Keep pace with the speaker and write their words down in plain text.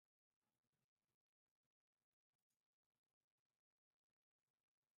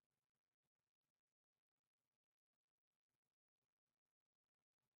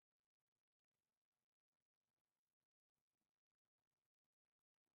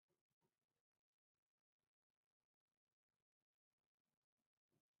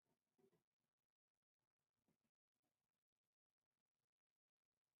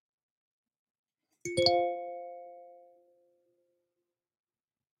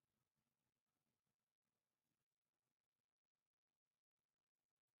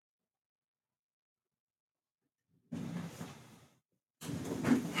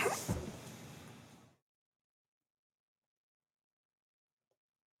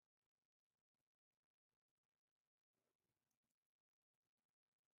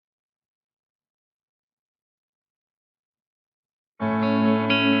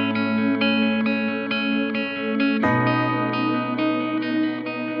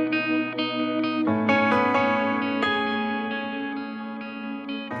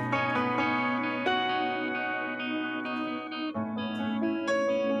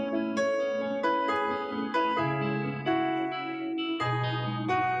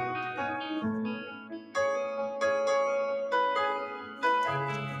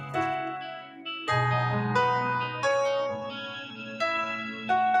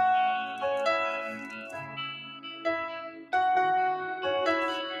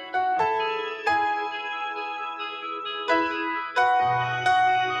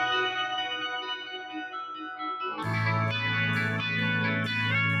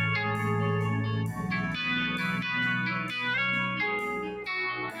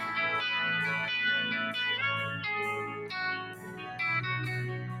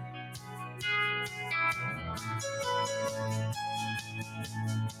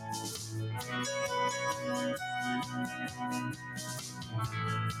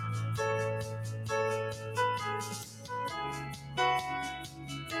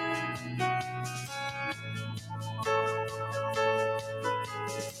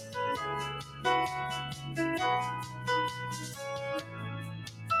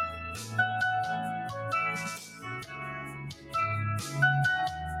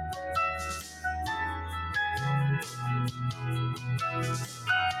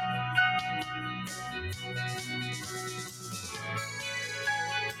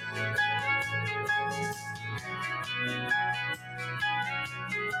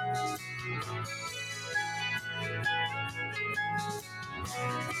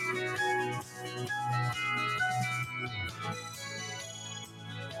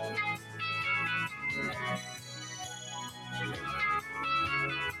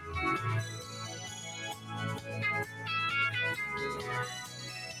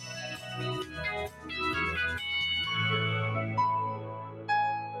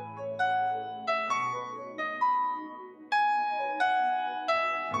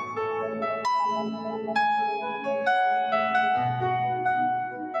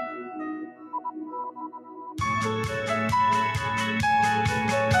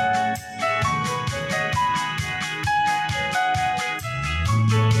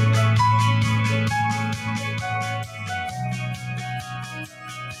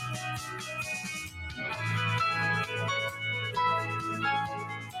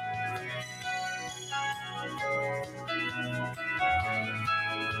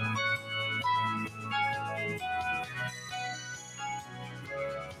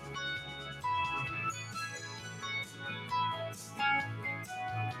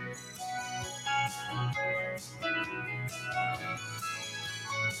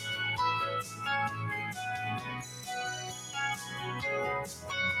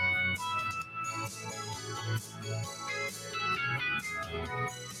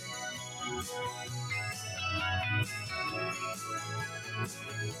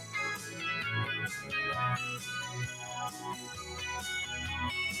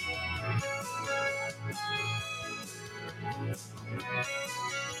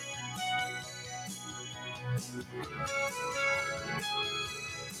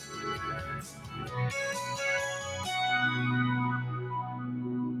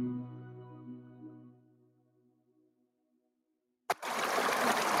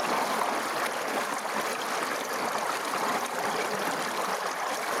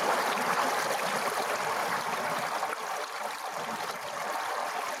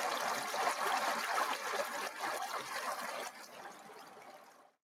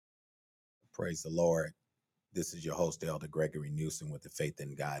Praise the Lord. This is your host, Elder Gregory Newsom with the Faith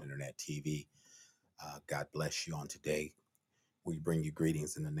in God Internet TV. God bless you on today. We bring you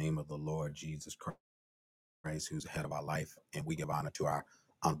greetings in the name of the Lord Jesus Christ, who's the head of our life. And we give honor to our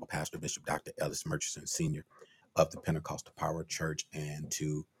Honorable Pastor Bishop Dr. Ellis Murchison, Sr. of the Pentecostal Power Church, and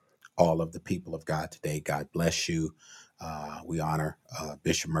to all of the people of God today. God bless you. We honor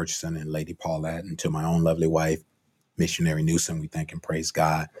Bishop Murchison and Lady Paulette, and to my own lovely wife, Missionary Newsom. We thank and praise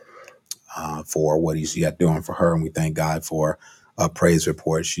God for what he's yet doing for her. And we thank God for a praise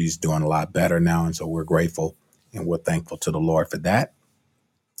report. She's doing a lot better now. And so we're grateful and we're thankful to the Lord for that.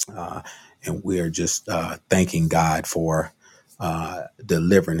 And we're just thanking God for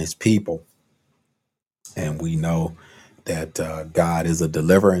delivering his people. And we know that God is a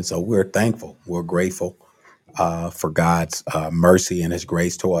deliverer. And so we're thankful. We're grateful for God's mercy and his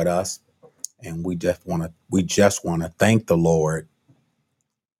grace toward us. And we just want to thank the Lord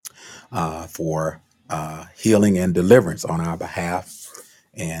for healing and deliverance on our behalf.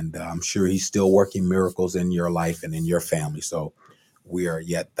 And I'm sure he's still working miracles in your life and in your family. So we are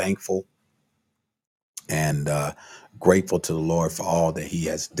yet thankful and grateful to the Lord for all that he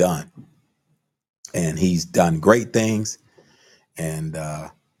has done. And he's done great things, and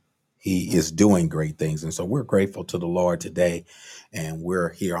he is doing great things. And so we're grateful to the Lord today. And we're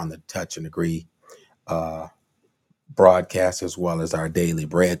here on the Touch and Agree uh, broadcast, as well as our daily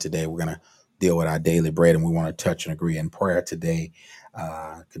bread today. We're going to deal with our daily bread, and we want to touch and agree in prayer today.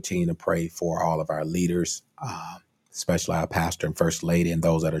 Continue to pray for all of our leaders, especially our pastor and first lady, and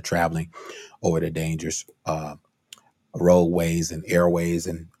those that are traveling over the dangerous roadways and airways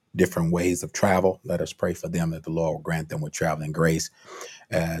and different ways of travel. Let us pray for them, that the Lord will grant them with traveling grace,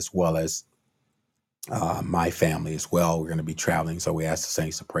 as well as my family as well. We're going to be traveling, so we ask the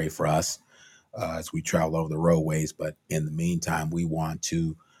saints to pray for us as we travel over the roadways. But in the meantime, we want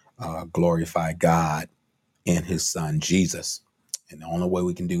to glorify God in his son Jesus. And the only way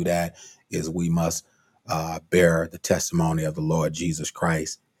we can do that is we must bear the testimony of the Lord Jesus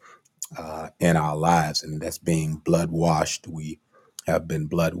Christ in our lives. And that's being blood washed. We have been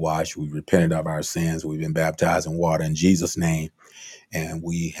blood washed. We repented of our sins. We've been baptized in water in Jesus' name. And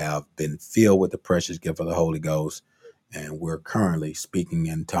we have been filled with the precious gift of the Holy Ghost. And we're currently speaking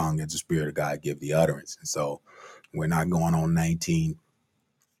in tongue as the Spirit of God give the utterance. And so we're not going on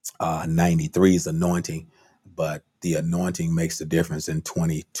 1993's anointing, but the anointing makes the difference in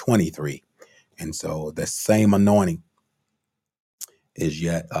 2023. And so the same anointing is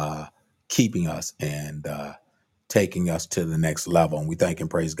yet keeping us and taking us to the next level. And we thank and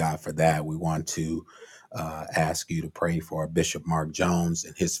praise God for that. We want to ask you to pray for Bishop Mark Jones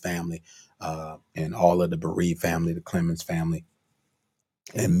and his family, and all of the bereaved family, the Clemens family,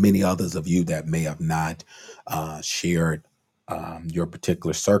 and many others of you that may have not shared your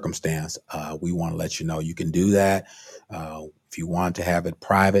particular circumstance. We want to let you know you can do that. If you want to have it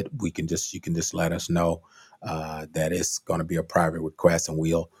private, you can just let us know that it's going to be a private request, and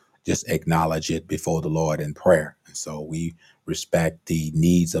we'll just acknowledge it before the Lord in prayer. And so we respect the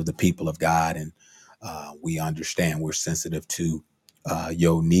needs of the people of God, and we understand we're sensitive to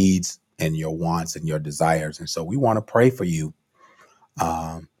your needs and your wants and your desires. And so we want to pray for you,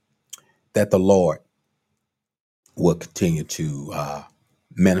 um, that the Lord will continue to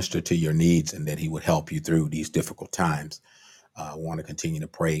minister to your needs, and that he would help you through these difficult times. We want to continue to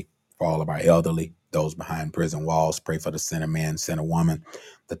pray for all of our elderly, those behind prison walls. Pray for the sinner man, sinner woman,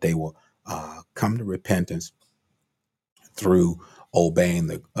 that they will come to repentance through obeying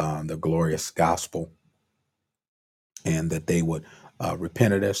the glorious gospel, and that they would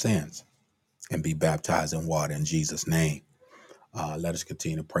repent of their sins and be baptized in water in Jesus' name. Let us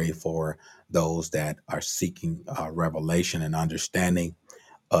continue to pray for those that are seeking revelation and understanding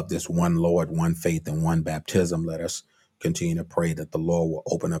of this one Lord, one faith, and one baptism. Let us continue to pray that the Lord will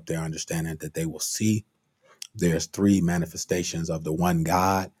open up their understanding, that they will see there's three manifestations of the one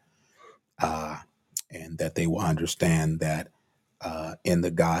God, uh, and that they will understand that in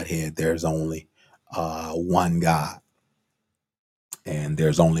the Godhead there's only one God, and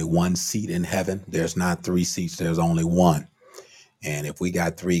there's only one seat in heaven. There's not three seats, there's only one. And if we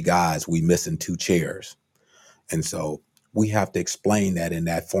got three gods, we missing two chairs. And so we have to explain that in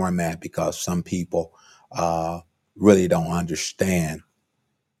that format, because some people really don't understand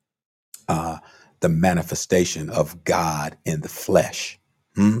uh, the manifestation of God in the flesh.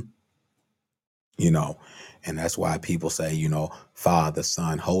 Hmm? You know, and that's why people say, Father,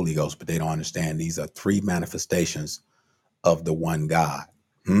 Son, Holy Ghost, but they don't understand these are three manifestations of the one God.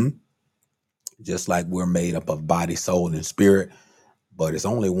 Hmm? Just like we're made up of body, soul, and spirit, but it's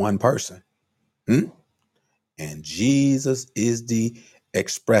only one person. Hmm? And Jesus is the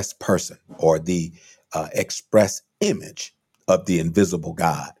express person, or the express image of the invisible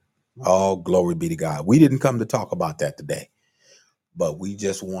God. All glory be to God. We didn't come to talk about that today, but we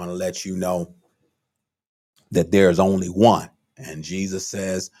just want to let you know that there's only one. And Jesus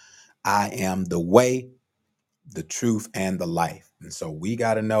says, I am the way, the truth, and the life. And so we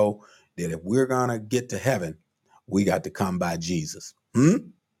got to know that if we're going to get to heaven, we got to come by Jesus. Hmm?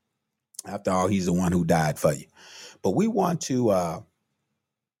 After all, he's the one who died for you. But we want to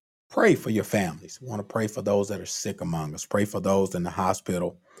pray for your families. We want to pray for those that are sick among us. Pray for those in the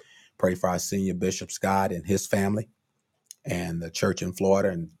hospital. Pray for our senior Bishop Scott and his family, and the church in Florida,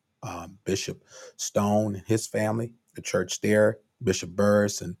 and Bishop Stone and his family, the church there, Bishop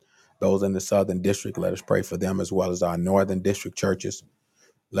Burris, and those in the Southern District. Let us pray for them as well as our Northern District churches.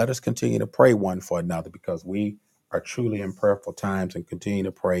 Let us continue to pray one for another because we are truly in prayerful times, and continue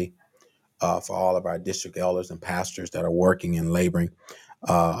to pray for all of our district elders and pastors that are working and laboring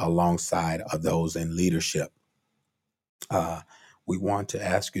alongside of those in leadership. We want to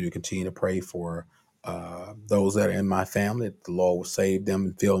ask you to continue to pray for those that are in my family, that the Lord will save them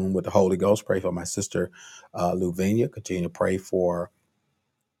and fill them with the Holy Ghost. Pray for my sister, Luvenia. Continue to pray for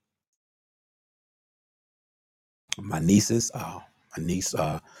my nieces, my niece,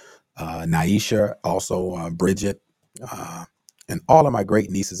 Naisha, also Bridget, and all of my great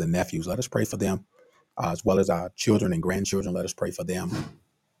nieces and nephews. Let us pray for them, as well as our children and grandchildren. Let us pray for them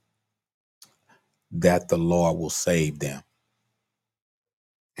that the Lord will save them.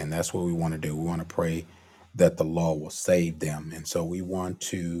 And that's what we want to do. We want to pray that the Lord will save them. And so we want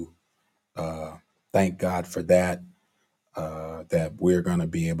to thank God for that, that we're going to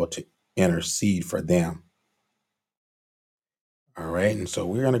be able to intercede for them. All right. And so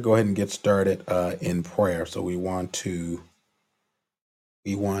we're going to go ahead and get started in prayer. So we want to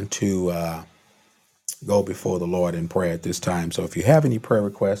go before the Lord in prayer at this time. So if you have any prayer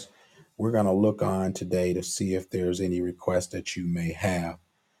requests, we're going to look on today to see if there's any requests that you may have.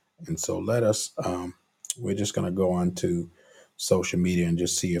 And so we're just going to go on to social media and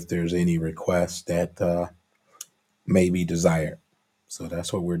just see if there's any requests that may be desired. So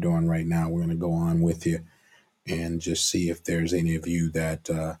that's what we're doing right now. We're going to go on with you and just see if there's any of you that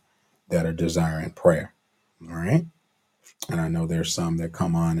are desiring prayer. All right. And I know there's some that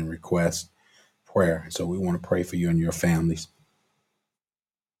come on and request prayer. So we want to pray for you and your families.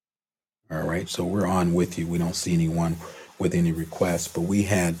 All right. So we're on with you. We don't see anyone with any requests, but we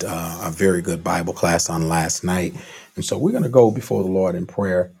had a very good Bible class on last night. And so we're going to go before the Lord in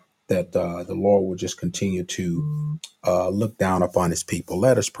prayer that the Lord will just continue to look down upon his people.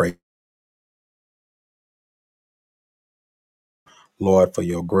 Let us pray. Lord, for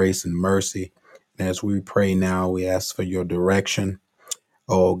your grace and mercy. And as we pray now, we ask for your direction.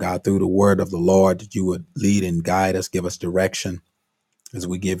 Oh God, through the word of the Lord, that you would lead and guide us, give us direction as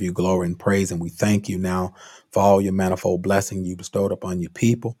we give you glory and praise. And we thank you now for all your manifold blessing you bestowed upon your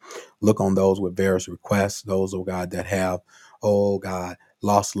people. Look on those with various requests, those, oh God, that have, oh God,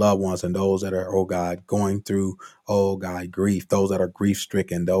 lost loved ones, and those that are, oh God, going through, oh God, grief, those that are grief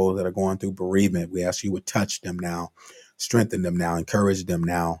stricken, those that are going through bereavement. We ask you would touch them now, strengthen them now, encourage them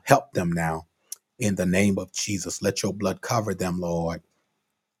now, help them now. In the name of Jesus, let your blood cover them, Lord,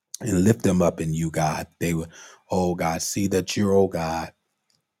 and lift them up in you, God. They would, oh God, see that you're, oh God,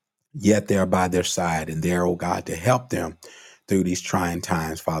 yet they're by their side and there, oh God, to help them through these trying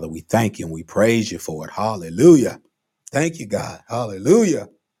times. Father, we thank you and we praise you for it. Hallelujah. Thank you, God. Hallelujah.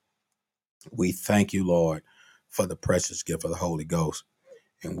 We thank you, Lord, for the precious gift of the Holy Ghost.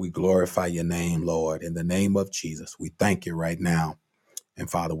 And we glorify your name, Lord, in the name of Jesus. We thank you right now. And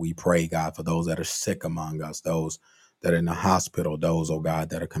Father, we pray, God, for those that are sick among us, those that are in the hospital, those, oh God,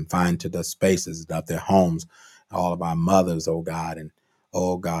 that are confined to the spaces of their homes, all of our mothers, oh God, and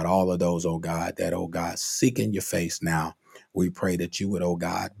oh God, all of those, oh God, that, oh God, seeking your face now. We pray that you would, oh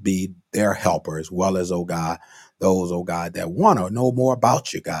God, be their helper as well as, oh God, those, oh God, that want to know more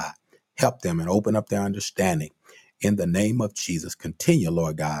about you, God. Help them and open up their understanding. In the name of Jesus, continue,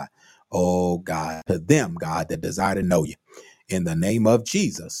 Lord God, oh God, to them, God, that desire to know you. In the name of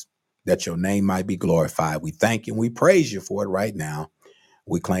Jesus, that your name might be glorified. We thank you and we praise you for it right now.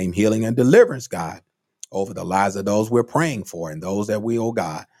 We claim healing and deliverance, God, over the lives of those we're praying for and those that we, oh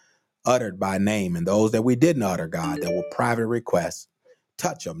God, uttered by name and those that we didn't utter, God, that were private requests.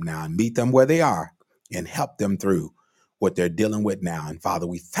 Touch them now and meet them where they are and help them through what they're dealing with now. And Father,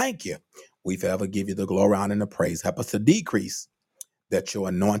 we thank you. We forever give you the glory, honor, and the praise. Help us to decrease that your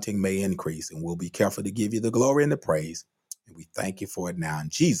anointing may increase. And we'll be careful to give you the glory and the praise. And we thank you for it now in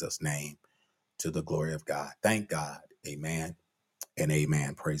Jesus' name, to the glory of God. Thank God. Amen and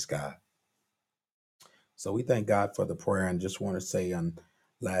amen. Praise God. So we thank God for the prayer, and just want to say on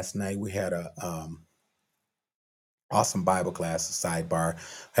last night we had a awesome Bible class, a sidebar,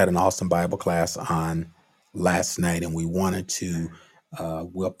 had an awesome Bible class on last night, and we wanted to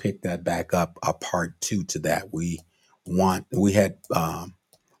we'll pick that back up, a part two to that. We had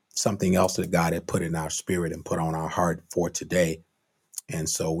something else that God had put in our spirit and put on our heart for today. And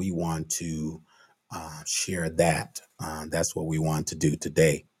so we want to share that. That's what we want to do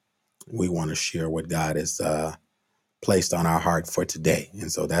today. We want to share what God has placed on our heart for today.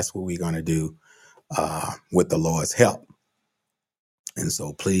 And so that's what we're going to do with the Lord's help. And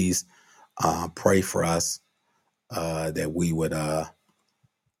so please pray for us that we would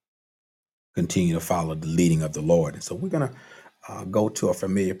continue to follow the leading of the Lord. And so we're going to go to a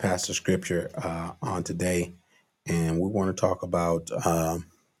familiar passage of scripture on today, and we want to talk about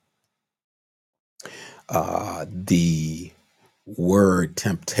the word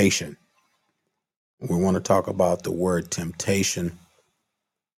temptation. We want to talk about the word temptation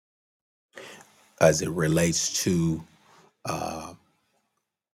as it relates to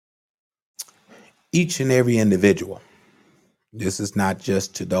each and every individual. This is not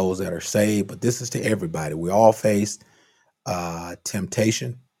just to those that are saved, but this is to everybody. We all face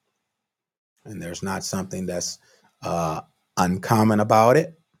temptation, and there's not something that's uncommon about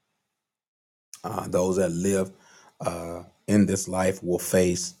it. Those that live in this life will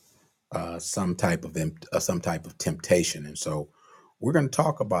face some type of temptation, and so we're going to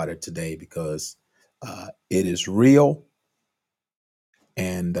talk about it today because it is real,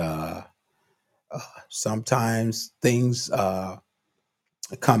 and sometimes things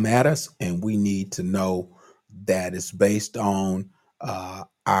come at us, and we need to know that it's based on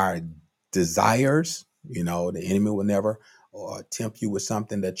our desires. You know, the enemy will never tempt you with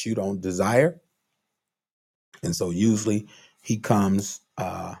something that you don't desire. And so usually he comes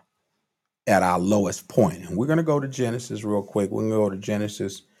at our lowest point. And we're going to go to Genesis real quick. We're going to go to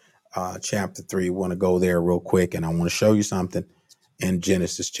Genesis chapter 3. We want to go there real quick. And I want to show you something in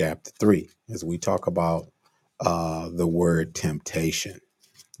Genesis chapter 3 as we talk about the word temptation.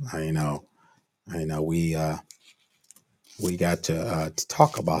 I know we got to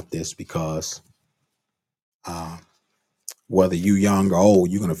talk about this because whether you young or old,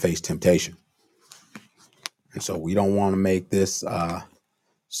 you're going to face temptation. And so we don't want to make this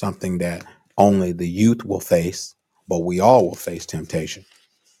something that only the youth will face, but we all will face temptation.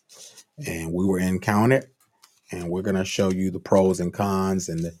 And we were encountered, and we're going to show you the pros and cons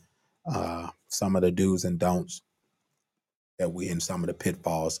and some of the do's and don'ts that we in some of the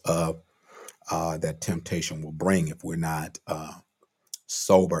pitfalls of that temptation will bring if we're not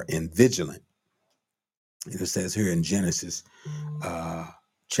sober and vigilant. And it says here in Genesis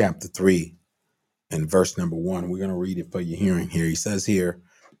chapter 3 and verse number 1, we're going to read it for your hearing here. He says here,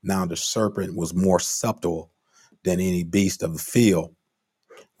 now the serpent was more subtle than any beast of the field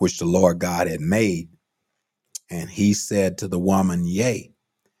which the Lord God had made. And he said to the woman, yea,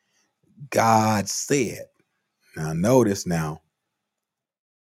 God said. Now notice now,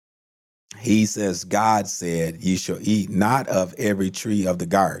 he says, God said, ye shall eat not of every tree of the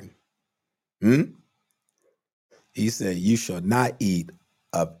garden. He said, you shall not eat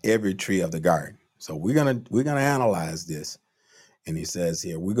of every tree of the garden. So we're gonna analyze this. And he says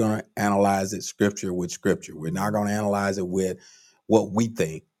here, we're gonna analyze it scripture with scripture. We're not gonna analyze it with what we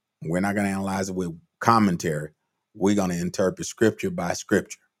think. We're not gonna analyze it with commentary. We're gonna interpret scripture by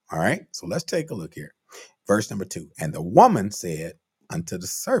scripture. All right. So let's take a look here. Verse number 2. And the woman said unto the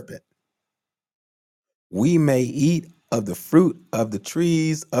serpent, we may eat of the fruit of the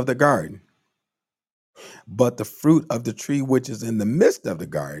trees of the garden, but the fruit of the tree which is in the midst of the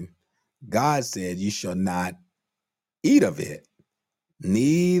garden, God said, you shall not eat of it,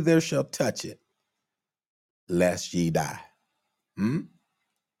 neither shall touch it, lest ye die. And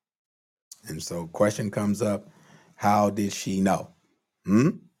so question comes up, how did she know?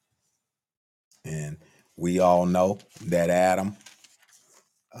 And we all know that Adam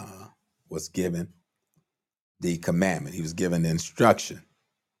was given the commandment. He was given the instruction,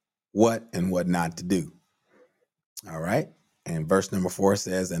 what and what not to do. All right. And verse number 4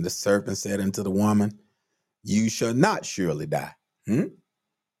 says, and the serpent said unto the woman, you shall not surely die. And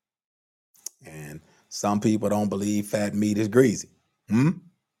some people don't believe fat meat is greasy.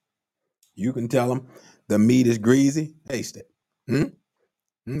 You can tell them the meat is greasy, taste it.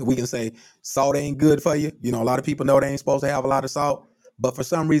 We can say salt ain't good for you. You know, a lot of people know they ain't supposed to have a lot of salt, but for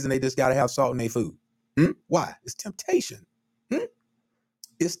some reason they just got to have salt in their food. Why? It's temptation.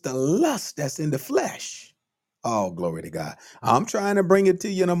 It's the lust that's in the flesh. Oh, glory to God. I'm trying to bring it to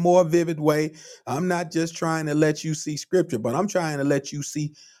you in a more vivid way. I'm not just trying to let you see scripture, but I'm trying to let you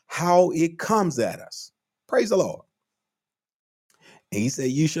see how it comes at us. Praise the Lord. And he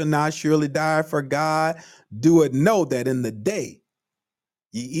said, you shall not surely die, for God doeth know that in the day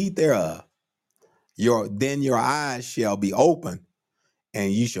ye eat thereof, then your eyes shall be open,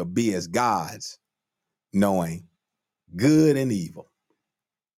 and you shall be as gods, knowing good and evil.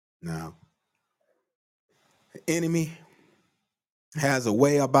 Now, the enemy has a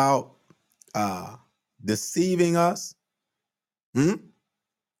way about deceiving us.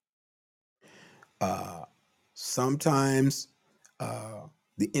 Sometimes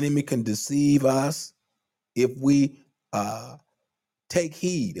the enemy can deceive us if we take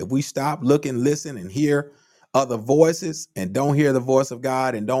heed, if we stop, look, and listen and hear other voices and don't hear the voice of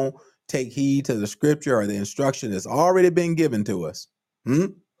God and don't take heed to the scripture or the instruction that's already been given to us,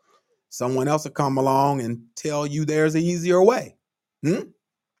 someone else will come along and tell you there's an easier way. And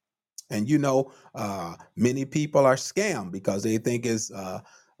many people are scammed because they think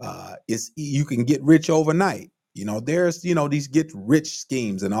you can get rich overnight. There's these get rich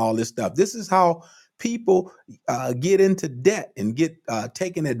schemes and all this stuff. This is how people get into debt and get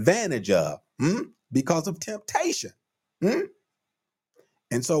taken advantage of because of temptation.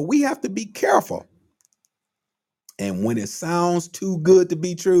 And so we have to be careful. And when it sounds too good to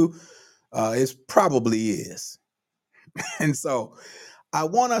be true, it probably is. And so I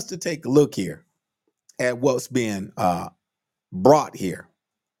want us to take a look here at what's being brought here.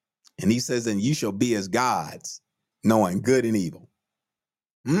 And he says, and you shall be as gods, knowing good and evil.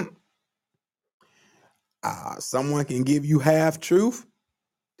 Someone can give you half truth.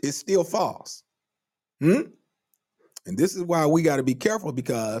 It's still false. And this is why we got to be careful,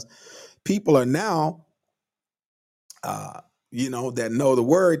 because people are now, that know the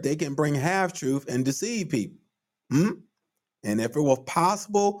word, they can bring half truth and deceive people. And if it was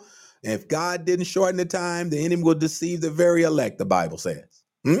possible, if God didn't shorten the time, the enemy will deceive the very elect, the Bible says.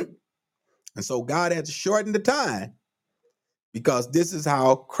 And so God had to shorten the time, because this is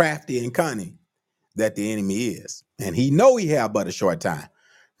how crafty and cunning that the enemy is. And he know he have but a short time.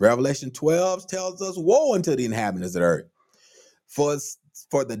 Revelation 12 tells us, woe unto the inhabitants of the earth. For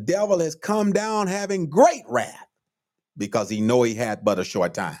the devil has come down having great wrath, because he know he had but a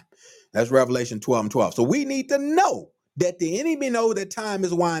short time. That's Revelation 12:12. So we need to know that the enemy know that time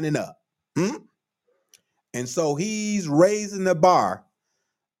is winding up. And so he's raising the bar,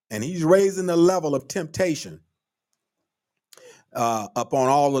 and he's raising the level of temptation upon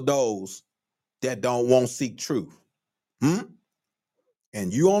all of those that won't seek truth.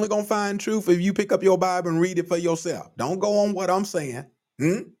 And you only gonna find truth if you pick up your Bible and read it for yourself. Don't go on what I'm saying.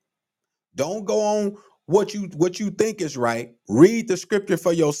 Don't go on what you think is right. Read the scripture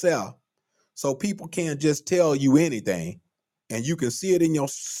for yourself, so people can't just tell you anything, and you can see it in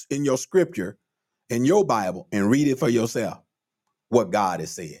your scripture, in your Bible, and read it for yourself, what God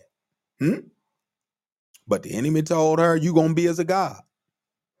has said. But the enemy told her, you're gonna be as a god.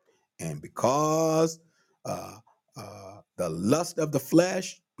 And because the lust of the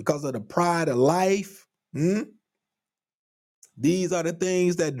flesh, because of the pride of life, these are the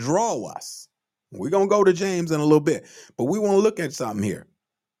things that draw us. We're going to go to James in a little bit, but we want to look at something here.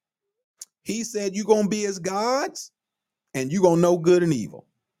 He said you're going to be as gods, and you're going to know good and evil.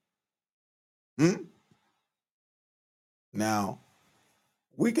 Now,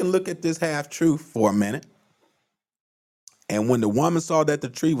 we can look at this half-truth for a minute. And when the woman saw that the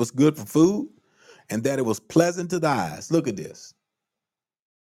tree was good for food and that it was pleasant to the eyes, look at this.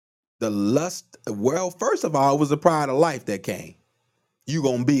 The lust, well, first of all, it was the pride of life that came. You're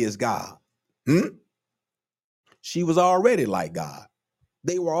going to be as God. She was already like God.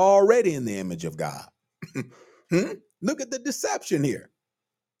 They were already in the image of God. Look at the deception here.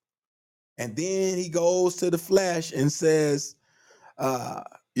 And then he goes to the flesh and says,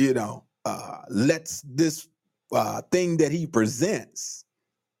 let's this thing that he presents.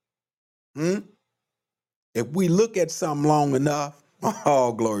 If we look at something long enough,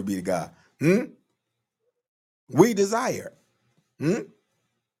 oh, glory be to God, we desire.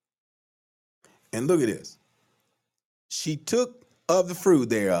 And look at this. She took of the fruit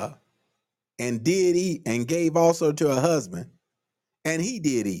thereof and did eat, and gave also to her husband, and he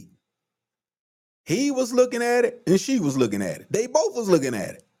did eat. He was looking at it, and she was looking at it. They both was looking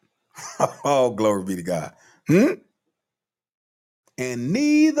at it. Oh, glory be to God. And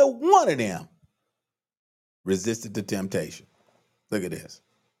neither one of them resisted the temptation. Look at this.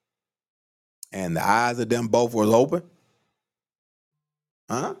 And the eyes of them both was open.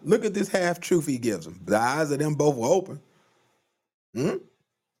 Look at this half truth he gives them. The eyes of them both were open. And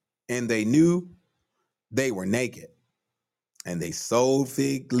they knew they were naked. And they sewed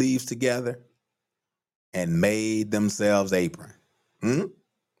fig leaves together and made themselves apron. And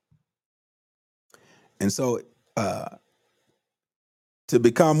so to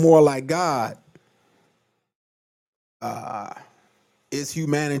become more like God is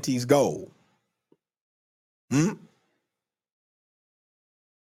humanity's goal.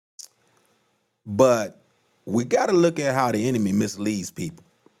 But we got to look at how the enemy misleads people.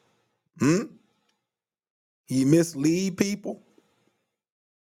 He mislead people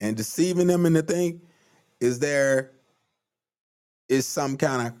and deceiving them into think there is some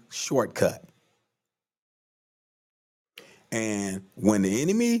kind of shortcut. And when the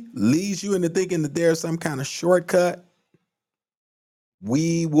enemy leads you into thinking that there's some kind of shortcut,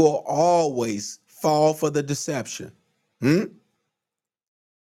 we will always fall for the deception.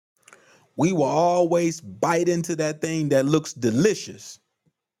 We will always bite into that thing that looks delicious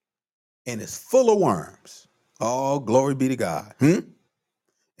and is full of worms. Oh, glory be to God.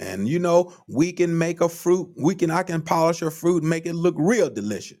 And we can make a fruit. I can polish a fruit and make it look real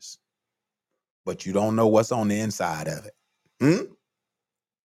delicious, but you don't know what's on the inside of it.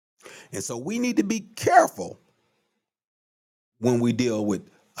 And so we need to be careful when we deal with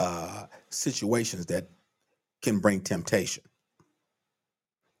situations that can bring temptation.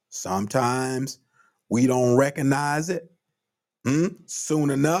 Sometimes we don't recognize it soon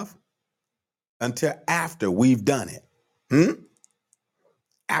enough until after we've done it.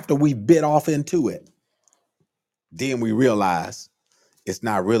 After we bit off into it, then we realize it's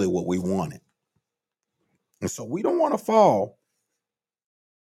not really what we wanted. And so we don't want to fall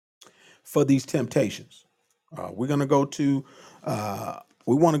for these temptations. We're going to go to,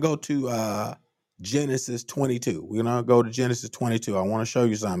 we want to go to Genesis 22. We're going to go to Genesis 22. I want to show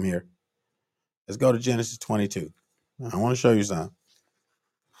you something here. Let's go to Genesis 22. I want to show you something.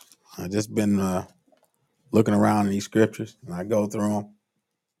 I've just been looking around in these scriptures, and I go through them,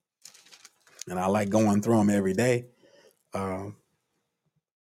 and I like going through them every day to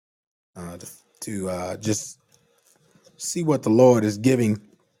just see what the Lord is giving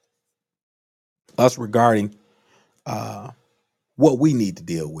us regarding what we need to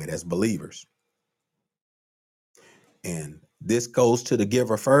deal with as believers. And this goes to the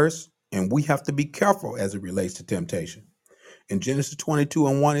giver first, and we have to be careful as it relates to temptation. In Genesis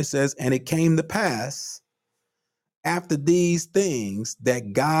 22:1, it says, "And it came to pass after these things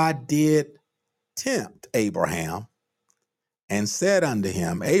that God did tempt Abraham and said unto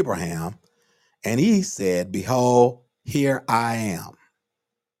him, Abraham, and he said, Behold, here I am.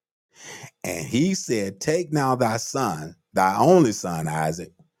 And he said, Take now thy son, thy only son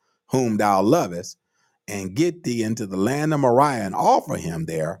Isaac, whom thou lovest, and get thee into the land of Moriah and offer him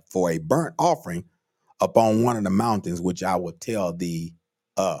there for a burnt offering upon one of the mountains which I will tell thee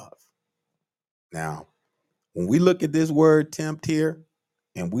of." Now, when we look at this word tempt here,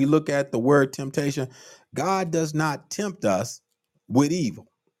 and we look at the word temptation, God does not tempt us with evil.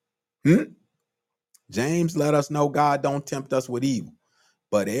 James let us know God don't tempt us with evil.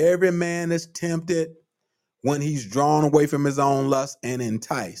 But every man is tempted when he's drawn away from his own lust and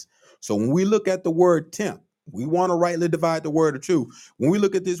enticed. So when we look at the word tempt, we want to rightly divide the word of truth. When we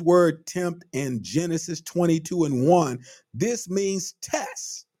look at this word tempt in Genesis 22:1, this means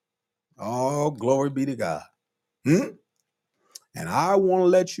test. Oh, glory be to God. And I want to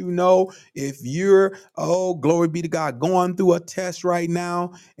let you know, if you're, oh, glory be to God, going through a test right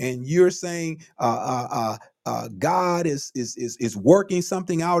now, and you're saying, God is working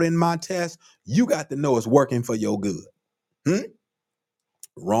something out in my test, you got to know it's working for your good.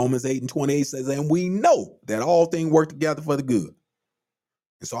 Romans 8:28 says, "And we know that all things work together for the good."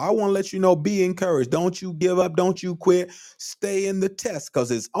 And so I want to let you know, be encouraged. Don't you give up. Don't you quit. Stay in the test,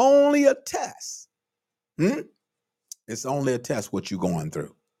 because it's only a test. It's only a test what you're going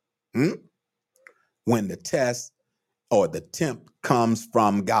through. When the test or the tempt comes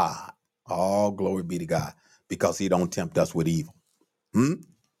from God. All glory be to God, because he don't tempt us with evil.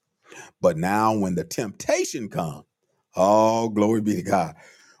 But now when the temptation comes, all glory be to God,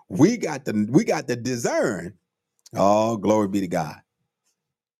 we got to discern, all glory be to God,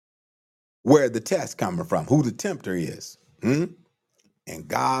 where the test coming from, who the tempter is. And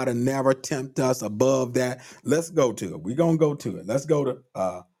God will never tempt us above that. Let's go to it. We're gonna go to it. Let's go to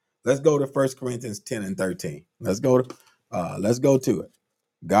 1 Corinthians 10:13. Let's go to it.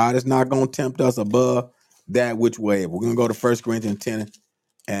 God is not going to tempt us above that which way. We're going to go to 1 Corinthians 10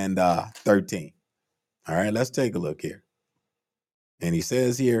 and 13. All right, let's take a look here. And he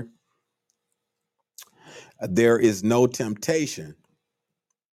says here, there is no temptation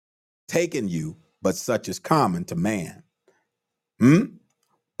taken you, but such is common to man.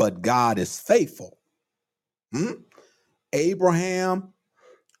 But God is faithful. Abraham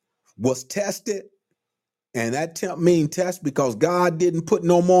was tested, and that mean test, because God didn't put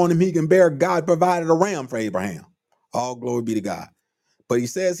no more on him he can bear. God provided a ram for Abraham. All glory be to God. But he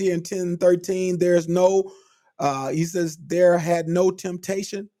says here in 10:13, he says, there had no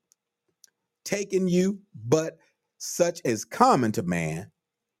temptation taken you, but such as common to man,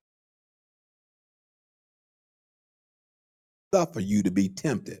 suffer you to be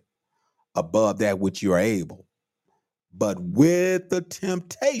tempted above that which you are able. But with the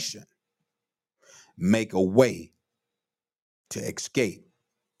temptation, make a way to escape,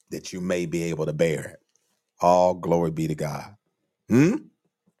 that you may be able to bear it. All glory be to God. And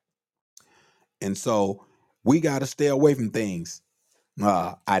so we got to stay away from things,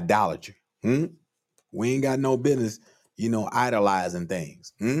 idolatry. We ain't got no business, idolizing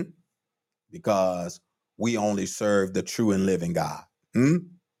things. because we only serve the true and living God. Hmm?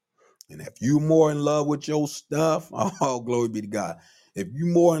 And if you more in love with your stuff, oh, glory be to God. If you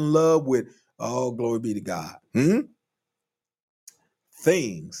more in love with, oh, glory be to God,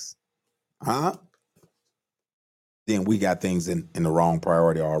 things, huh? Then we got things in the wrong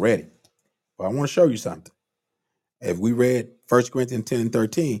priority already. But I want to show you something. If we read 1 Corinthians 10 and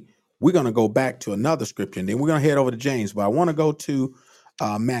 13, we're going to go back to another scripture, and then we're going to head over to James. But I want to go to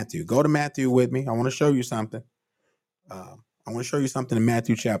Matthew. Go to Matthew with me. I want to show you something. I want to show you something in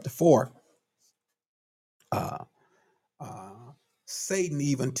Matthew chapter 4. Uh, uh, Satan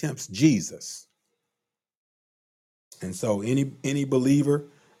even tempts Jesus. And so any believer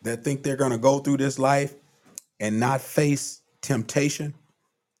that think they're going to go through this life and not face temptation,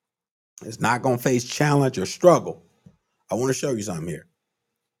 is not going to face challenge or struggle. I want to show you something here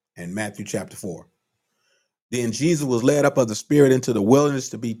in Matthew chapter 4. Then Jesus was led up of the Spirit into the wilderness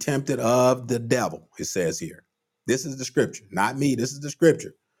to be tempted of the devil, it says here. This is the scripture, not me. This is the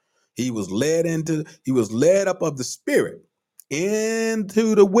scripture. He was led up of the Spirit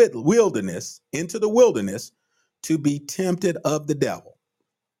into the wilderness to be tempted of the devil.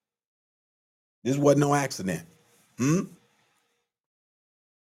 This wasn't no accident. And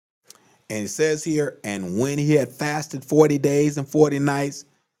it says here, and when he had fasted 40 days and 40 nights,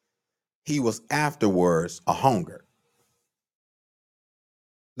 he was afterwards a hunger.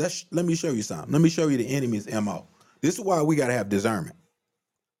 Let me show you something. Let me show you the enemy's MO. This is why we got to have discernment.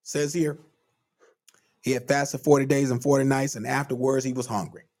 It says here, he had fasted 40 days and 40 nights, and afterwards he was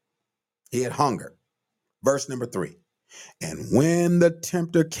hungry. He had hunger. Verse number 3. And when the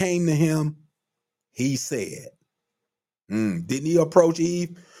tempter came to him, he said, didn't he approach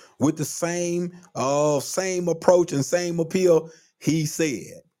Eve with the same approach and same appeal? He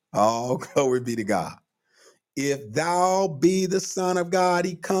said, oh, glory be to God. If thou be the Son of God,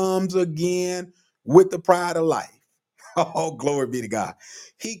 he comes again with the pride of life. Oh, glory be to God.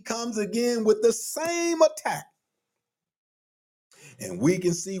 He comes again with the same attack. And we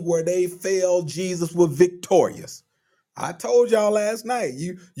can see where they failed, Jesus was victorious. I told y'all last night,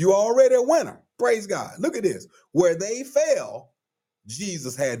 you already a winner. Praise God. Look at this. Where they fell,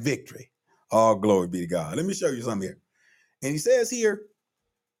 Jesus had victory. Oh, glory be to God. Let me show you something here. And he says here,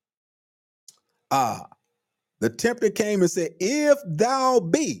 the tempter came and said, if thou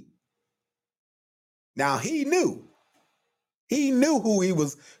be. Now he knew who he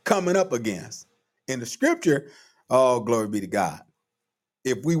was coming up against. In the scripture, oh, glory be to God.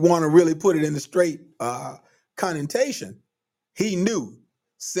 If we want to really put it in the straight connotation, he knew,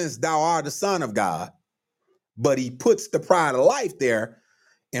 since thou art the Son of God, but he puts the pride of life there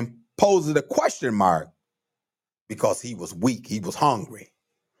and poses a question mark because he was weak, he was hungry.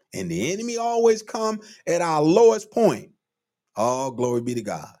 And the enemy always come at our lowest point, all glory be to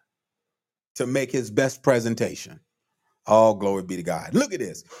God, to make his best presentation. All glory be to God. Look at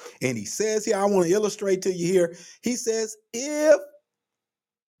this. And he says here, I want to illustrate to you here. He says, if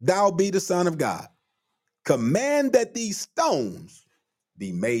thou be the Son of God, command that these stones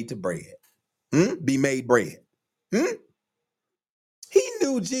be made to bread. Be made bread. He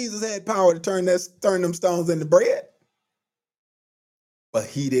knew Jesus had power to turn them stones into bread. But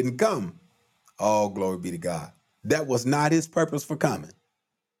he didn't come. All glory be to God. That was not his purpose for coming.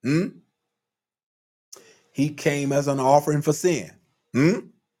 He came as an offering for sin.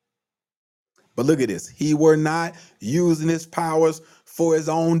 But look at this. He were not using his powers for his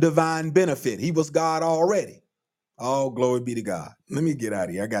own divine benefit. He was God already. All glory be to God. Let me get out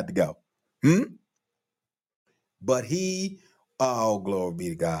of here. I got to go. But he, oh, glory be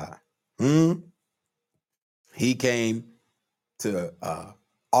to God. He came to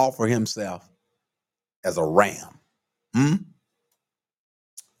offer himself as a ram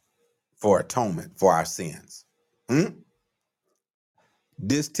for atonement for our sins.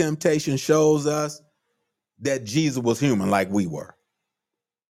 This temptation shows us that Jesus was human like we were.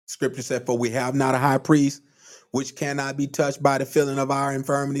 Scripture said, for we have not a high priest which cannot be touched by the feeling of our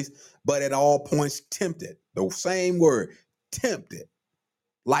infirmities, but at all points tempted. The same word, tempted,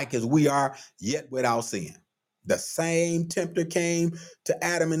 like as we are, yet without sin. The same tempter came to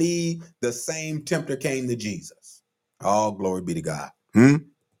Adam and Eve. The same tempter came to Jesus. All glory be to God.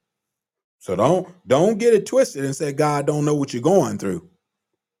 So don't get it twisted and say God don't know what you're going through,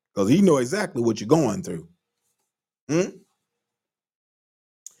 because he know exactly what you're going through.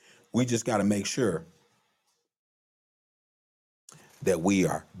 We just got to make sure that we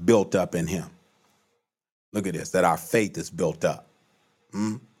are built up in him. Look at this, that our faith is built up,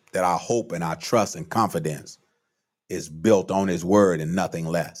 that our hope and our trust and confidence is built on his word and nothing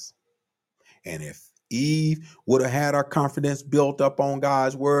less. And if Eve would have had her confidence built up on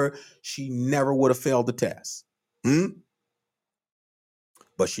God's word, she never would have failed the test. Hmm?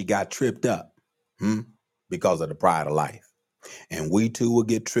 But she got tripped up, because of the pride of life. And we too will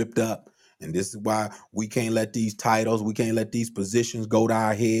get tripped up. And this is why we can't let these titles, we can't let these positions go to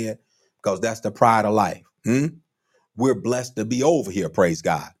our head, because that's the pride of life. We're blessed to be over here, praise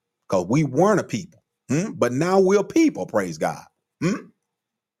God, because we weren't a people, but now we're people, praise God.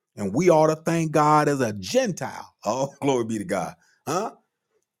 And we ought to thank God as a Gentile. Oh, glory be to God. Huh?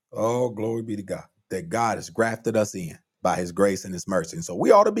 Oh, glory be to God, that God has grafted us in by his grace and his mercy. And so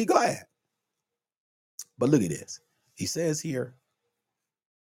we ought to be glad. But look at this. He says here,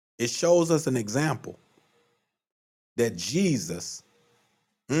 it shows us an example that Jesus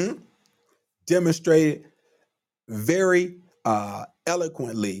demonstrated very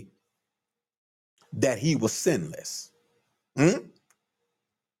eloquently that he was sinless.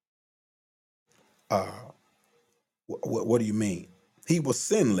 Uh, what do you mean? He was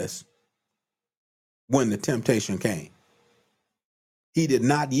sinless when the temptation came. He did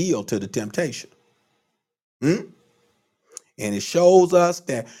not yield to the temptation. And it shows us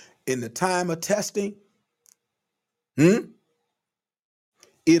that in the time of testing,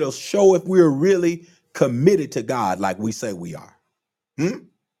 it'll show if we're really committed to God like we say we are.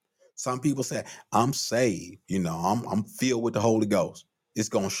 Some people say, I'm saved, I'm filled with the Holy Ghost. It's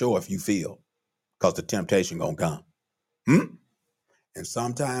going to show if you feel, because the temptation going to come. And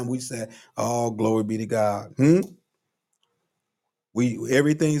sometimes we say, oh, glory be to God.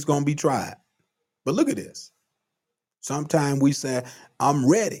 Everything's going to be tried. But look at this. Sometimes we say, I'm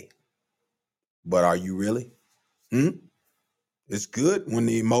ready. But are you really? It's good when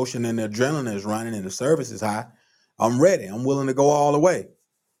the emotion and the adrenaline is running and the service is high. I'm ready. I'm willing to go all the way.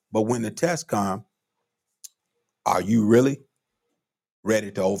 But when the test comes, are you really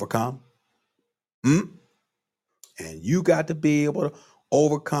ready to overcome? And you got to be able to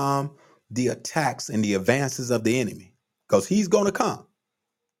overcome the attacks and the advances of the enemy, because he's going to come.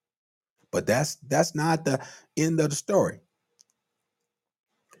 But that's not the end of the story.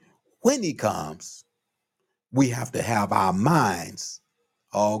 When he comes, we have to have our minds,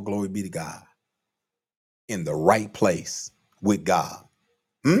 all glory be to God, in the right place with God.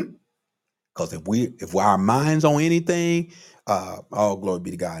 Because if our minds on anything, all glory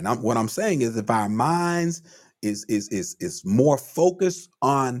be to God. And what I'm saying is, if our minds is more focused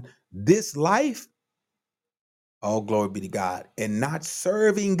on this life, all glory be to God, and not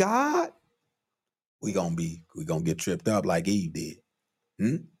serving God, we're gonna get tripped up like Eve did.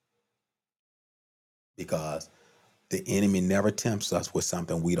 Because the enemy never tempts us with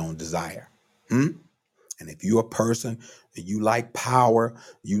something we don't desire. And if you're a person that you like power,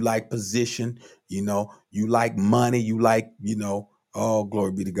 you like position, you like money, you like, oh,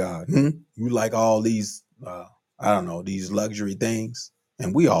 glory be to God. You like all these, these luxury things.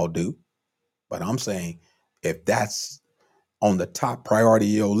 And we all do. But I'm saying, if that's on the top priority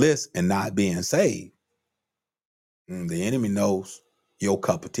of your list and not being saved, the enemy knows your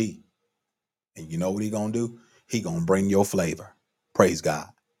cup of tea. And you know what he gonna do? He gonna bring your flavor. Praise God.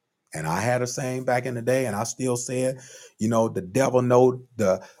 And I had a saying back in the day, and I still say it. The devil know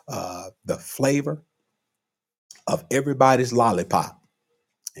the flavor of everybody's lollipop.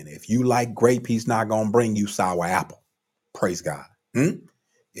 And if you like grape, he's not gonna bring you sour apple. Praise God.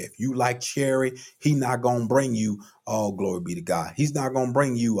 If you like cherry, he's not gonna bring you, oh, glory be to God, he's not gonna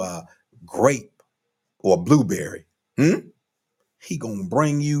bring you grape or blueberry. He gonna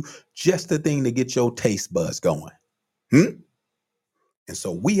bring you just the thing to get your taste buds going. And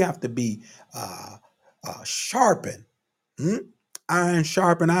so we have to be sharpened. Iron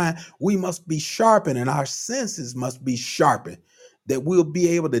sharpen iron. We must be sharpened, and our senses must be sharpened, that we'll be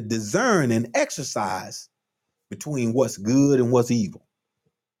able to discern and exercise between what's good and what's evil.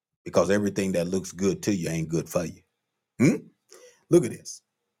 Because everything that looks good to you ain't good for you. Look at this.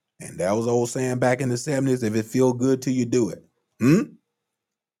 And that was old saying back in the 70s, if it feel good to you, do it.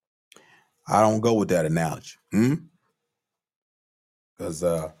 I don't go with that analogy. Because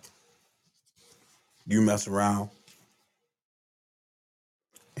you mess around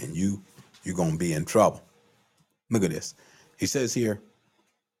and you're going to be in trouble. Look at this. He says here,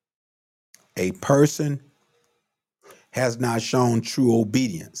 a person has not shown true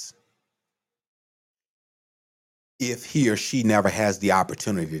obedience if he or she never has the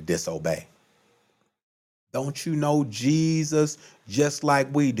opportunity to disobey. Don't you know Jesus, just like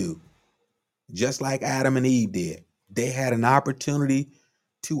we do, just like Adam and Eve did, they had an opportunity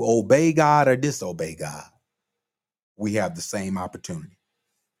to obey God or disobey God. We have the same opportunity.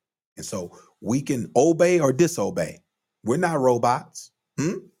 And so we can obey or disobey. We're not robots.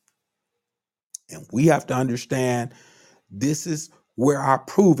 And we have to understand this is where our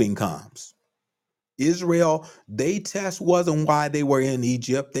proving comes. Israel, they test wasn't why they were in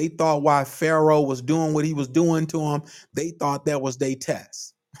Egypt. They thought why Pharaoh was doing what he was doing to them, they thought that was their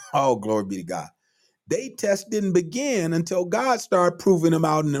test. Oh, glory be to God. They test didn't begin until God started proving them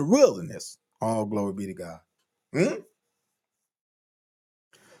out in the wilderness. Oh, glory be to God.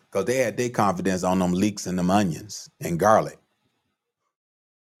 Because they had their confidence on them leeks and them onions and garlic.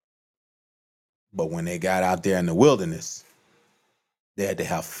 But when they got out there in the wilderness, they had to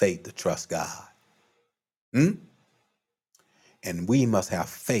have faith to trust God. And we must have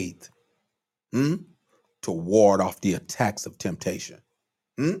faith to ward off the attacks of temptation.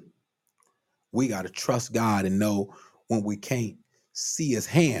 We got to trust God and know when we can't see his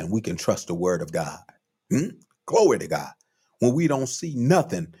hand, we can trust the word of God. Glory to God. When we don't see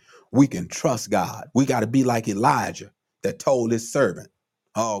nothing, we can trust God. We got to be like Elijah that told his servant,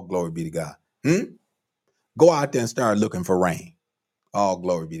 oh, glory be to God. Go out there and start looking for rain. All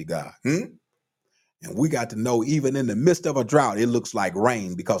glory be to God. And we got to know even in the midst of a drought, it looks like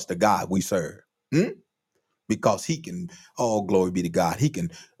rain because the God we serve. Because he can, all glory be to God. He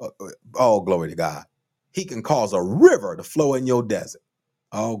can, all glory to God. He can cause a river to flow in your desert.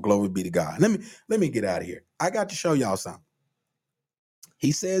 All glory be to God. Let me get out of here. I got to show y'all something.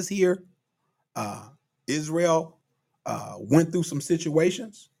 He says here, Israel went through some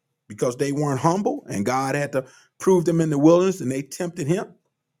situations because they weren't humble and God had to prove them in the wilderness and they tempted him.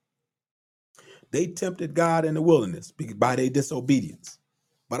 They tempted God in the wilderness by their disobedience.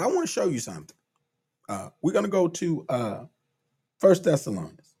 But I want to show you something. We're going to go to First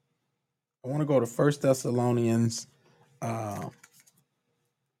Thessalonians. I want to go to First Thessalonians.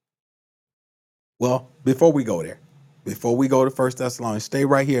 Well, before we go there, before we go to First Thessalonians, stay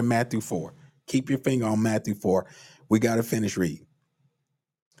right here in Matthew 4. Keep your finger on Matthew 4. We got to finish reading.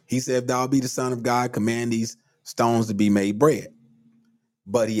 He said, if thou be the Son of God, command these stones to be made bread.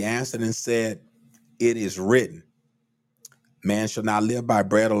 But he answered and said, it is written, man shall not live by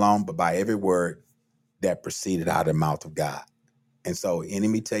bread alone, but by every word that proceeded out of the mouth of God. And so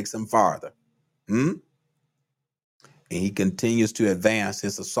enemy takes him farther. And he continues to advance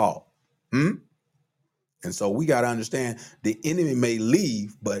his assault. And so we got to understand the enemy may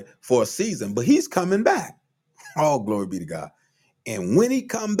leave, but for a season, but he's coming back. All glory be to God. And when he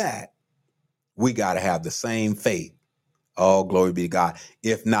come back, we got to have the same faith. All glory be to God,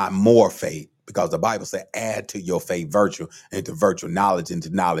 if not more faith, because the Bible said, add to your faith virtue, and to virtue knowledge, and to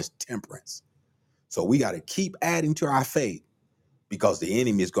knowledge temperance. So we got to keep adding to our faith because the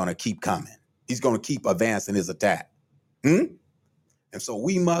enemy is going to keep coming. He's going to keep advancing his attack. And so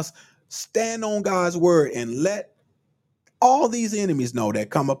we must stand on God's word and let all these enemies know that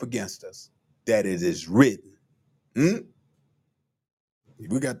come up against us that it is written. We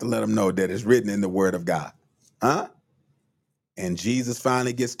got to let them know that it's written in the word of God. And Jesus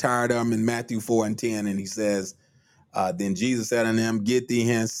finally gets tired of them in Matthew 4 and 10. And he says, then Jesus said unto him, get thee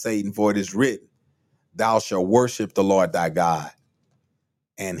hence, Satan, for it is written, thou shalt worship the Lord thy God,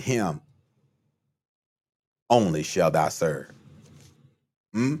 and him only shall thou serve.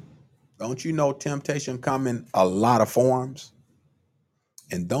 Don't you know temptation come in a lot of forms?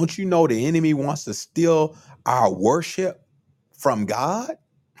 And don't you know the enemy wants to steal our worship from God?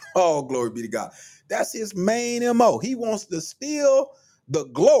 Oh, glory be to God. That's his main MO. He wants to steal the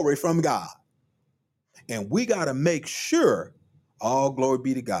glory from God. And we got to make sure, all glory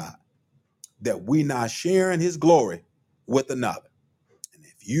be to God, that we not sharing his glory with another. And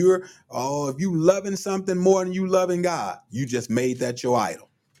if you loving something more than you loving God, you just made that your idol.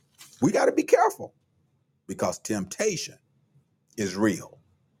 We got to be careful because temptation is real.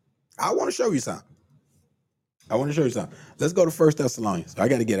 I want to show you something. Let's go to First Thessalonians. I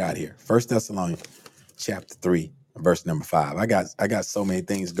got to get out of here. First Thessalonians chapter 3, verse number 5. I got so many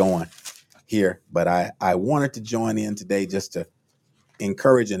things going here, but I wanted to join in today just to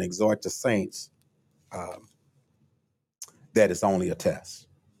encourage and exhort the saints that it's only a test.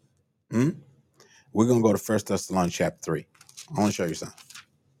 We're going to go to First Thessalonians chapter 3. I want to show you something.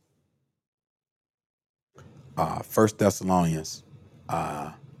 First Thessalonians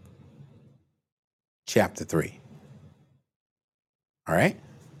chapter 3. All right.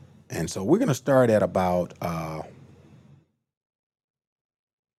 And so we're going to start at about,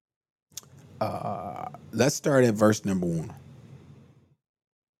 let's start at verse number 1.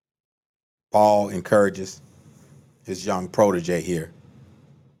 Paul encourages his young protege here.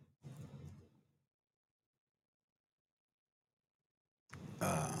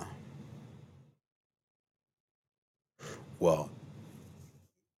 Well,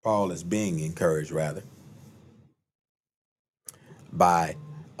 Paul is being encouraged rather by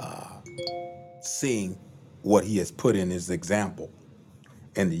seeing what he has put in his example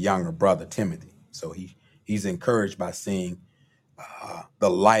in the younger brother Timothy. So he's encouraged by seeing the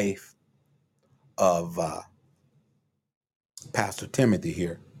life of Pastor Timothy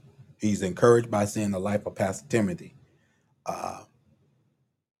here. He's encouraged by seeing the life of Pastor Timothy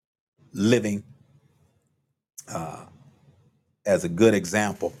living as a good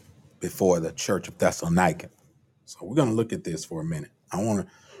example before the church of Thessalonica. So we're going to look at this for a minute. I want to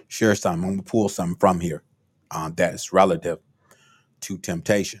share something. I'm going to pull something from here that is relative to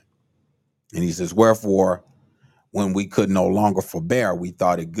temptation. And he says, wherefore, when we could no longer forbear, we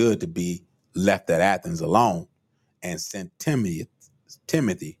thought it good to be left at Athens alone, and sent Timothy,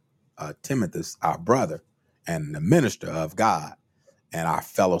 our brother, and the minister of God, and our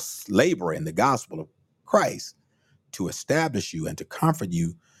fellow laborer in the gospel of Christ, to establish you and to comfort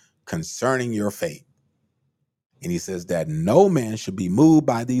you concerning your faith. And he says that no man should be moved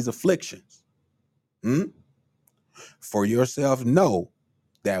by these afflictions. For yourself know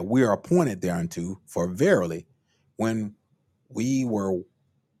that we are appointed thereunto, for verily, when we were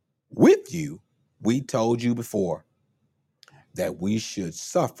with you, we told you before that we should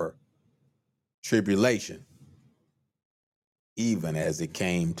suffer tribulation, even as it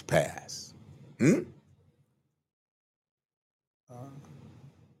came to pass.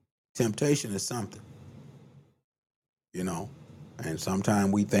 Temptation is something, you know, and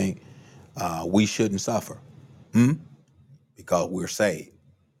sometimes we think we shouldn't suffer because we're saved,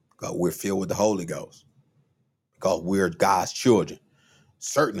 because we're filled with the Holy Ghost, because we're God's children.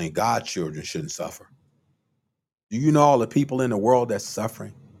 Certainly, God's children shouldn't suffer. Do you know all the people in the world that's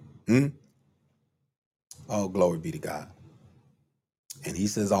suffering? Oh, glory be to God. And he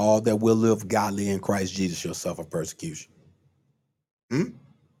says, all that will live godly in Christ Jesus shall suffer persecution.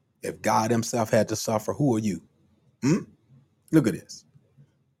 If God himself had to suffer, who are you? Look at this.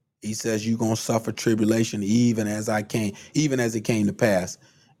 He says, you're going to suffer tribulation even as it came to pass,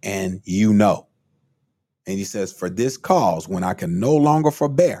 and you know. And he says, for this cause, when I can no longer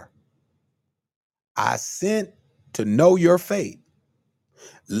forbear, I sent to know your faith,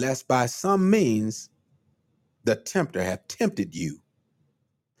 lest by some means the tempter have tempted you,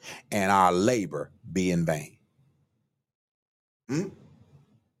 and our labor be in vain.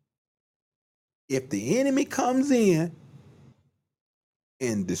 If the enemy comes in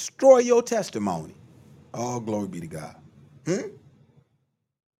and destroy your testimony, all glory be to God,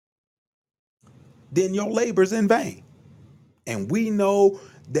 then your labor's in vain. And we know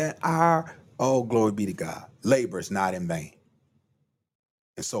that our, oh glory be to God, labor is not in vain.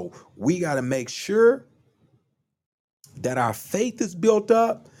 And so we got to make sure that our faith is built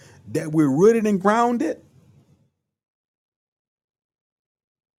up, that we're rooted and grounded.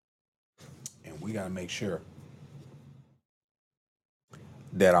 And we got to make sure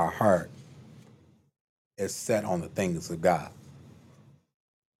that our heart is set on the things of God.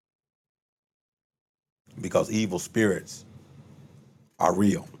 Because evil spirits are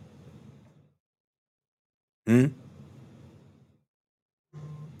real. And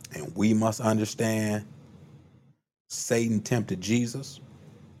we must understand Satan tempted Jesus,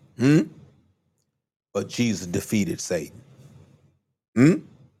 but Jesus defeated Satan. And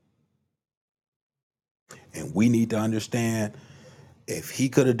we need to understand if he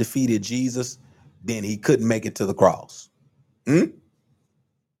could have defeated Jesus, then he couldn't make it to the cross. And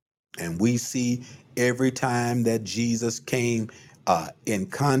we see every time that Jesus came in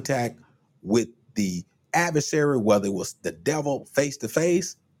contact with the adversary, whether it was the devil face to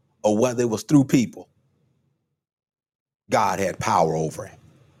face or whether it was through people, God had power over him.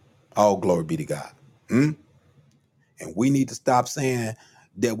 All glory be to God. And we need to stop saying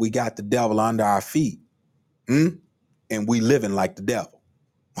that we got the devil under our feet and we living like the devil.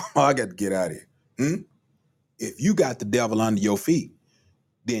 I got to get out of here. If you got the devil under your feet,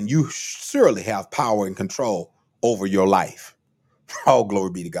 then you surely have power and control over your life. All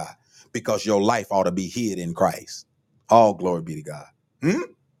glory be to God. Because your life ought to be hid in Christ. All glory be to God.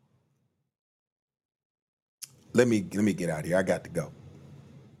 Let me get out of here. I got to go.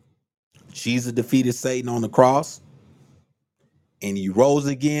 Jesus defeated Satan on the cross and he rose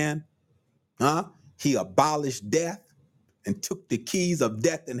again. He abolished death and took the keys of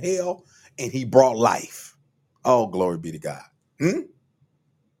death and hell and he brought life. All glory be to God.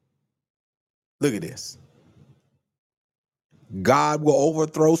 Look at this. God will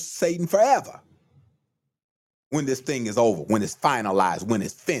overthrow Satan forever when this thing is over, when it's finalized, when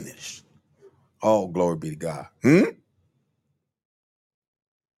it's finished. Oh, glory be to God.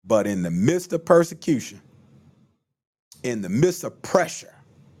 But in the midst of persecution, in the midst of pressure,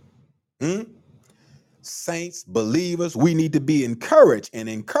 saints, believers, we need to be encouraged and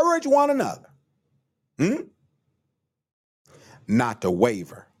encourage one another. Hmm? Not to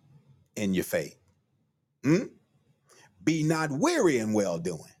waver in your faith. Hmm? Be not weary in well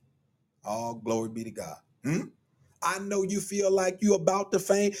doing. All glory be to God. Hmm? I know you feel like you about to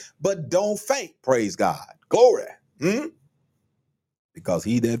faint, but don't faint. Praise God. Glory. Hmm? Because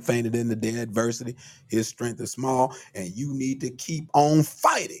he that fainted in the day adversity, his strength is small, and you need to keep on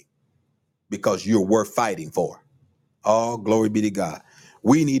fighting because you're worth fighting for. All glory be to God.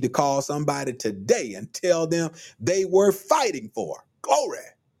 We need to call somebody today and tell them they were fighting for. Glory.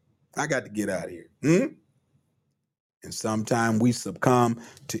 I got to get out of here. Hmm? And sometimes we succumb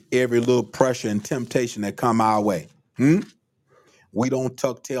to every little pressure and temptation that come our way. Hmm? We don't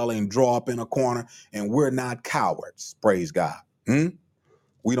tuck tail and draw up in a corner, and we're not cowards. Praise God. Hmm?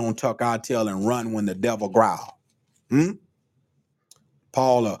 We don't tuck our tail and run when the devil growl. Hmm?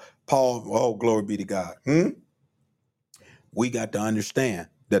 Paul, oh, glory be to God. Hmm? We got to understand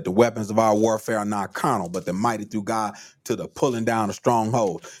that the weapons of our warfare are not carnal, but they're mighty through God to the pulling down of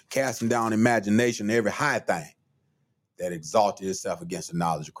strongholds, casting down imagination, every high thing that exalted itself against the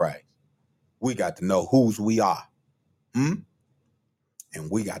knowledge of Christ. We got to know whose we are. Hmm? And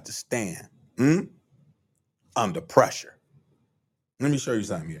we got to stand under pressure. Let me show you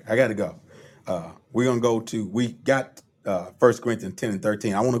something here. I got to go. We're going to go to, we got 1 Corinthians 10 and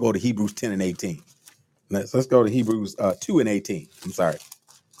 13. I want to go to Hebrews 10 and 18. Let's go to Hebrews 2 and 18. I'm sorry.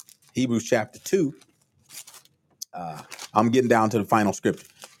 Hebrews chapter 2. I'm getting down to the final scripture.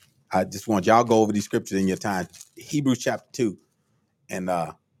 I just want y'all go over these scriptures in your time. Hebrews chapter 2 and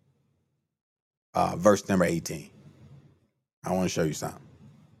verse number 18. I want to show you something.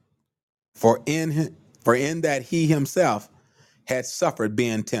 For in that he himself had suffered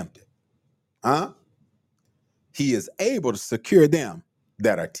being tempted, he is able to secure them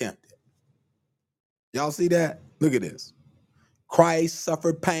that are tempted. Y'all see that? Look at this. Christ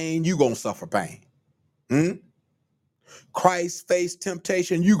suffered pain, you gonna suffer pain. Hmm? Christ faced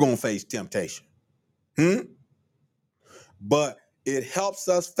temptation, you gonna face temptation. Hmm? But it helps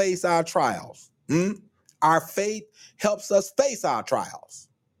us face our trials. Hmm? Our faith helps us face our trials.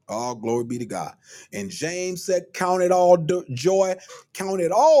 All glory be to God. And James said, count it all joy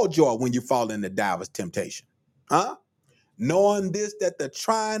when you fall into divers temptation. Huh? Knowing this, that the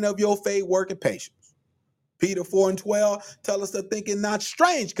trying of your faith worketh patience. Peter 4 and 12 tell us to think it not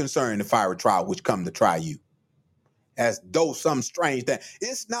strange concerning the fiery trial which come to try you. As though some strange that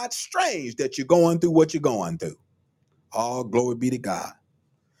it's not strange that you're going through what you're going through. All glory be to God.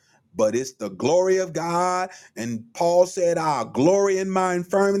 But it's the glory of God. And Paul said, I'll glory in my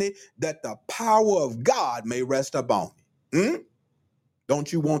infirmity, that the power of God may rest upon me. Hmm?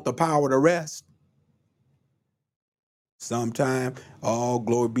 Don't you want the power to rest? Sometime, all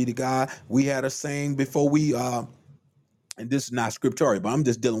glory be to God. We had a saying before we, and this is not scriptorial, but I'm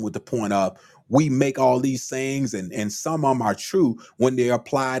just dealing with the point of we make all these sayings, and some of them are true when they're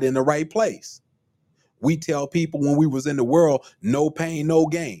applied in the right place. We tell people when we was in the world, no pain, no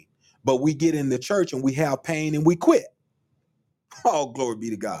gain. But we get in the church and we have pain and we quit. Oh, glory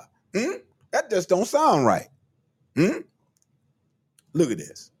be to God. Hmm? That just don't sound right. Hmm? Look at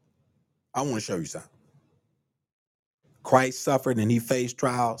this. I want to show you something. Christ suffered and he faced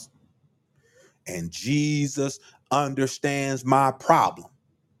trials, and Jesus understands my problem.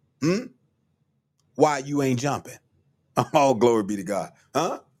 Hmm? Why you ain't jumping? All glory be to God.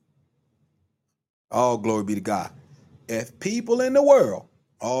 Huh? All glory be to God. If people in the world,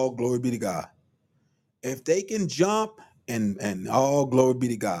 all glory be to God, if they can jump and all glory be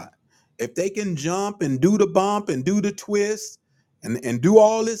to God, if they can jump and do the bump and do the twist and do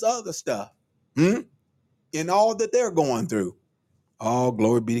all this other stuff, in all that they're going through, all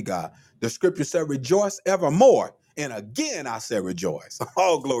glory be to God. The scripture said, rejoice evermore. And again, I said, rejoice.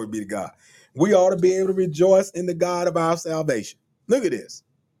 All glory be to God. We ought to be able to rejoice in the God of our salvation. Look at this.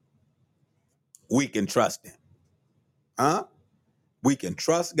 We can trust him. Huh? We can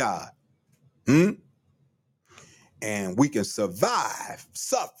trust God. And we can survive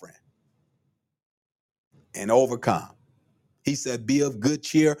suffering and overcome. He said, be of good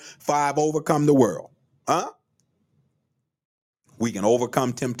cheer, for I've overcome the world. Huh? We can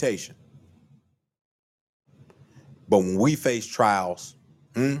overcome temptation. But when we face trials,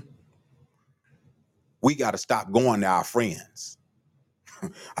 we got to stop going to our friends.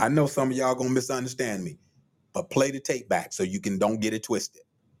 I know some of y'all gonna misunderstand me, but play the tape back so you can don't get it twisted.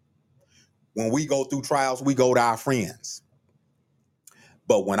 When we go through trials, we go to our friends.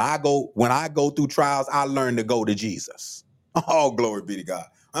 But when I go through trials, I learn to go to Jesus. All glory be to God.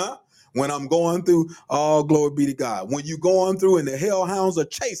 Huh? When I'm going through, all glory be to God. When you're going through and the hellhounds are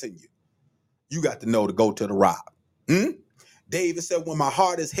chasing you, you got to know to go to the rock. David said, when my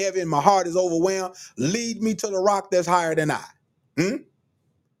heart is heavy and my heart is overwhelmed, lead me to the rock that's higher than I.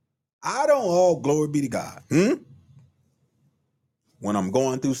 I don't, oh, glory be to God. When I'm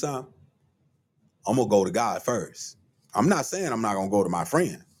going through something, I'm going to go to God first. I'm not saying I'm not going to go to my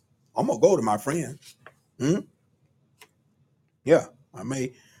friend. I'm going to go to my friend. Yeah, I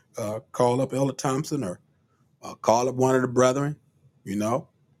may call up Elder Thompson or call up one of the brethren. You know,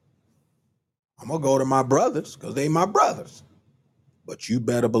 I'm going to go to my brothers because they my brothers. But you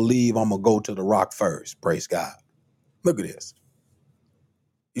better believe I'm going to go to the rock first. Praise God. Look at this.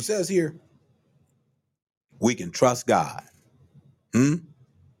 He says here, we can trust God.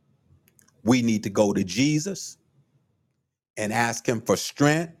 We need to go to Jesus and ask him for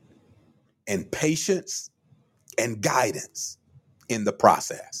strength and patience and guidance in the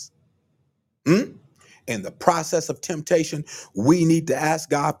process. In the process of temptation, we need to ask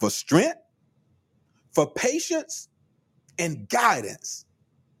God for strength, for patience, and guidance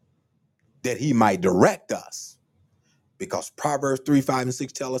that he might direct us. Because Proverbs 3, 5, and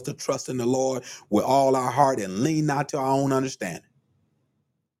 6 tell us to trust in the Lord with all our heart and lean not to our own understanding.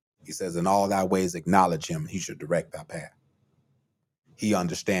 He says, in all thy ways acknowledge him. He should direct our path. He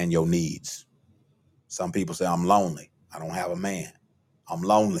understands your needs. Some people say, I'm lonely. I don't have a man. I'm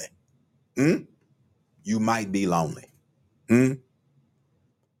lonely. You might be lonely.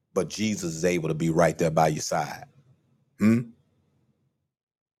 But Jesus is able to be right there by your side. The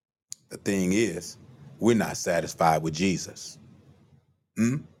thing is, we're not satisfied with Jesus.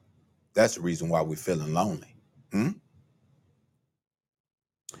 That's the reason why we're feeling lonely. And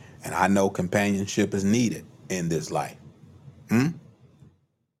I know companionship is needed in this life. But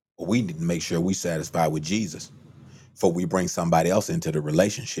we need to make sure we're satisfied with Jesus before we bring somebody else into the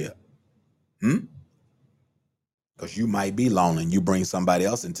relationship. Because you might be lonely and you bring somebody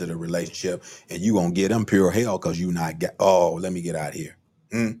else into the relationship and you going to get them pure hell because you not get, oh, let me get out of here.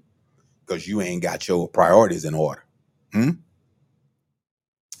 Because you ain't got your priorities in order. And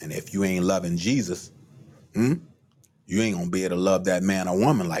if you ain't loving Jesus, you ain't going to be able to love that man or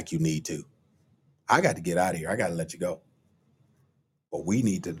woman like you need to. I got to get out of here. I got to let you go. But we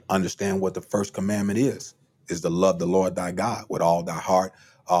need to understand what the first commandment is to love the Lord thy God with all thy heart,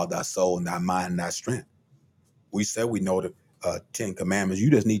 all thy soul, and thy mind, and thy strength. We said we know the 10 commandments. You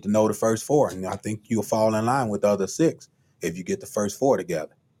just need to know the first 4. And I think you'll fall in line with the other 6 if you get the first 4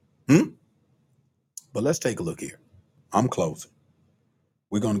 together. But let's take a look here. I'm closing.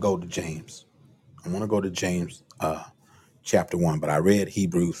 We're going to go to James. I want to go to James chapter 1, but I read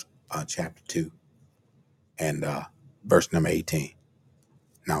Hebrews chapter 2 and verse number 18.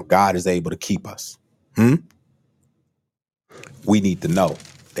 Now, God is able to keep us. We need to know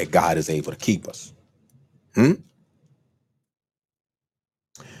that God is able to keep us. In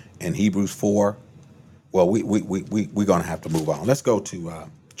Hebrews 4, well, we're going to have to move on. Let's go to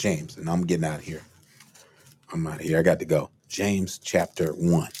James, and I'm getting out of here. I'm out of here. I got to go. James chapter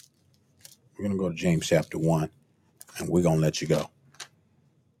 1. We're going to go to James chapter 1, and we're going to let you go.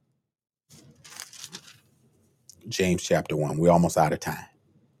 James chapter 1. We're almost out of time.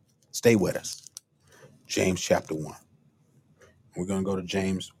 Stay with us. James chapter 1. We're going to go to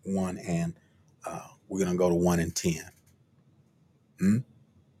James 1, and we're going to go to 1 and 10.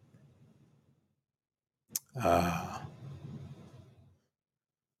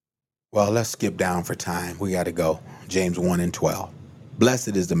 Well, let's skip down for time. We got to go. James 1 and 12.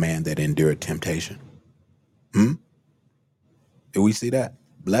 Blessed is the man that endured temptation. Did we see that?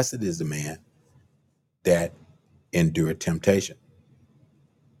 Blessed is the man that endured temptation.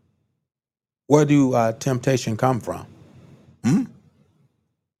 Where do temptation come from?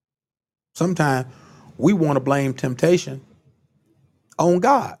 Sometimes we want to blame temptation on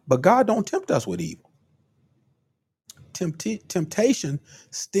God, but God don't tempt us with evil. Temptation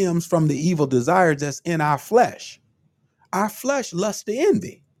stems from the evil desires that's in our flesh. Our flesh lusts to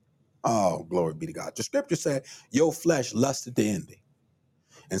envy. Oh, glory be to God. The scripture said, your flesh lusted to envy.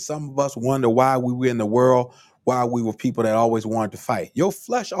 And some of us wonder why we were in the world, why we were people that always wanted to fight. Your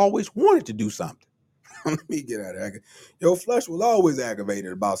flesh always wanted to do something. Let me get out of here. Your flesh was always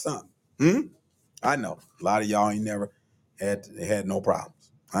aggravated about something. I know. A lot of y'all ain't never had no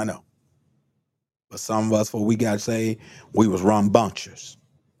problems. I know. But some of us, before we got saved, we was rambunctious.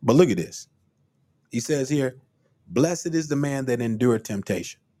 But look at this. He says here, blessed is the man that endured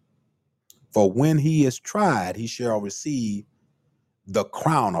temptation. For when he is tried, he shall receive the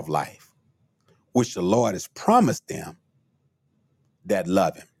crown of life, which the Lord has promised them that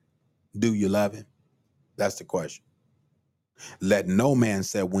love him. Do you love him? That's the question. Let no man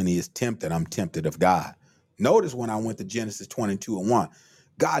say when he is tempted, I'm tempted of God. Notice when I went to Genesis 22 and 1,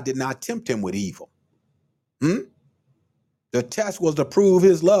 God did not tempt him with evil. The test was to prove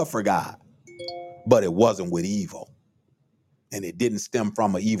his love for God, but it wasn't with evil. And it didn't stem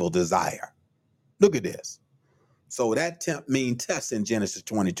from an evil desire. Look at this. So that mean test in Genesis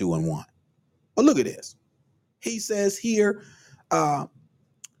 22:1. But look at this. He says here, uh,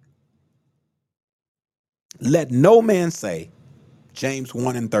 let no man say, James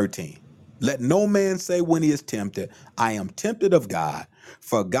 1:13. Let no man say when he is tempted, I am tempted of God,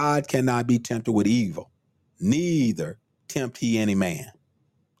 for God cannot be tempted with evil, neither tempt he any man.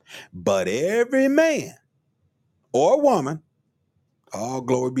 But every man or woman, all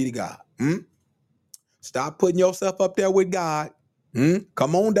glory be to God. Stop putting yourself up there with God.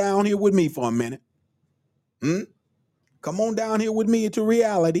 Come on down here with me for a minute. Come on down here with me into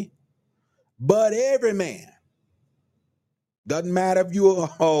reality. But every man, doesn't matter if you are,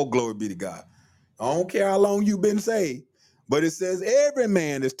 oh, glory be to God. I don't care how long you've been saved, but it says every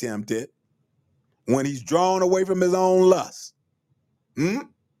man is tempted when he's drawn away from his own lust.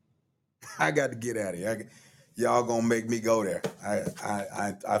 I got to get out of here. Y'all gonna make me go there.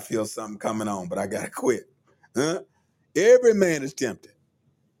 I feel something coming on, but I gotta quit. Every man is tempted.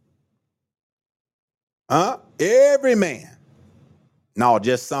 Every man. No,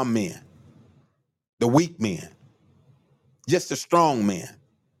 just some men. The weak men. Just the strong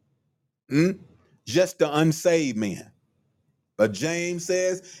men. Just the unsaved men. But James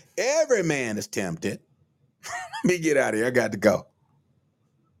says every man is tempted. Let me get out of here. I got to go.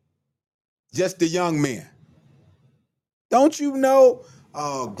 Just the young men. Don't you know?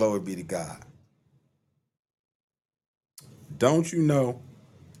 Oh, glory be to God. Don't you know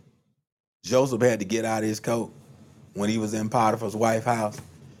Joseph had to get out of his coat when he was in Potiphar's wife's house?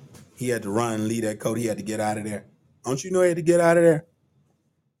 He had to run and leave that coat. He had to get out of there. Don't you know he had to get out of there?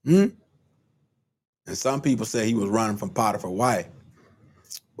 And some people say he was running from Potiphar's wife.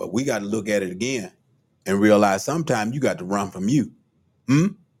 But we got to look at it again and realize sometimes you got to run from you.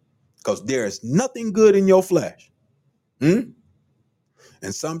 Because there is nothing good in your flesh. And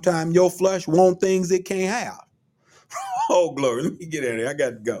sometimes your flesh want things it can't have. Oh, glory. Let me get out of here. I got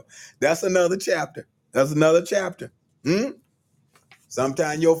to go. That's another chapter. That's another chapter.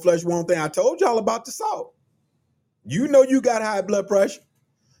 Sometimes your flesh won't think. I told y'all about the salt. You know you got high blood pressure,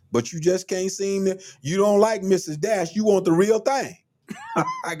 but you just can't seem to. You don't like Mrs. Dash. You want the real thing.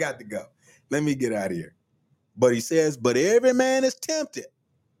 I got to go. Let me get out of here. But he says, but every man is tempted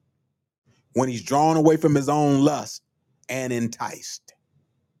when he's drawn away from his own lust and enticed.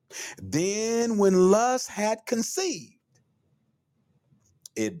 Then when lust had conceived,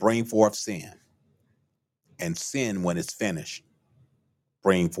 it bring forth sin. And sin, when it's finished,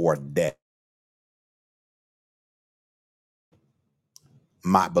 bring forth death.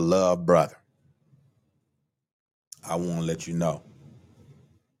 My beloved brother, I want to let you know,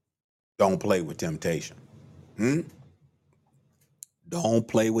 don't play with temptation. Don't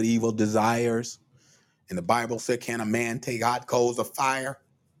play with evil desires. And the Bible said, can a man take hot coals of fire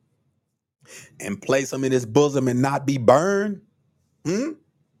and place them in his bosom and not be burned? This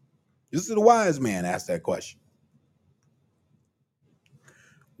is the wise man asked that question.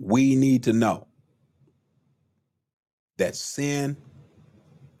 We need to know that sin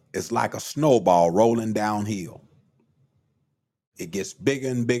is like a snowball rolling downhill. It gets bigger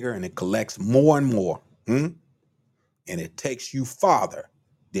and bigger and it collects more and more. And it takes you farther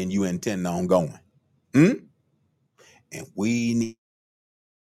than you intend on going. And we need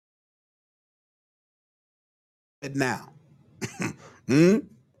it now.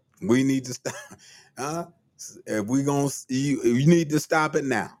 We need to stop. If we gonna, you need to stop it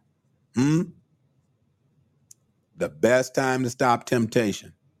now. The best time to stop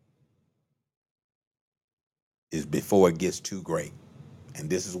temptation is before it gets too great. And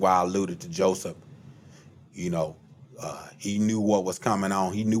this is why I alluded to Joseph. You know, he knew what was coming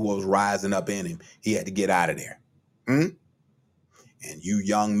on. He knew what was rising up in him. He had to get out of there. And you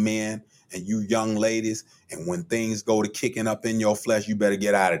young men and you young ladies, and when things go to kicking up in your flesh, you better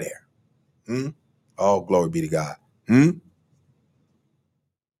get out of there. Oh, glory be to God.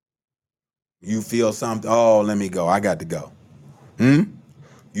 You feel something, oh, let me go. I got to go.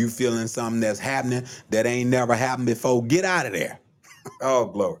 You feeling something that's happening that ain't never happened before, get out of there. Oh,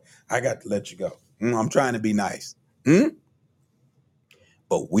 glory. I got to let you go. I'm trying to be nice.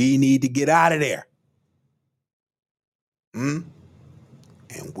 But we need to get out of there. And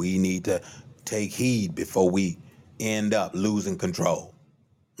we need to take heed before we end up losing control.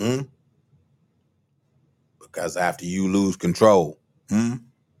 Because after you lose control,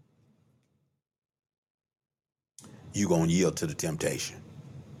 you're going to yield to the temptation.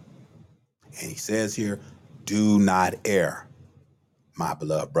 And he says here, do not err, my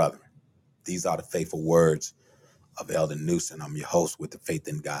beloved brethren. These are the faithful words of Elder Newsom. I'm your host with the Faith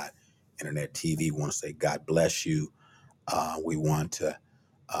in God Internet TV. We want to say God bless you. We want to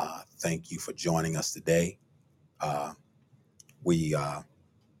thank you for joining us today. We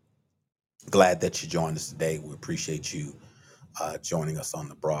glad that you joined us today. We appreciate you joining us on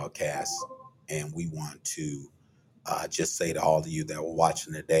the broadcast. And we want to just say to all of you that were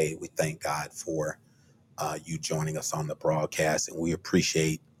watching today, we thank God for you joining us on the broadcast. And we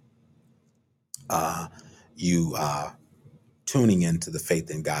appreciate you tuning into the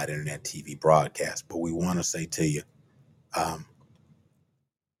Faith in God Internet TV broadcast. But we want to say to you um,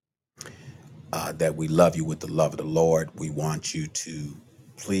 that we love you with the love of the Lord. We want you to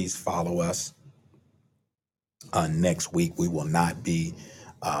please follow us. Next week, we will not be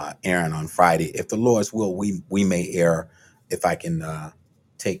airing on Friday. If the Lord's will, we may air. If I can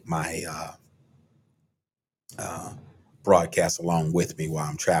take my broadcast along with me while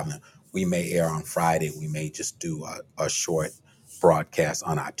I'm traveling, we may air on Friday. We may just do a short broadcast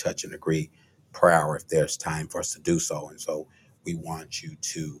on our touch and agree prayer if there's time for us to do so. And so we want you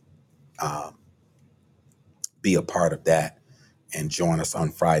to um, be a part of that and join us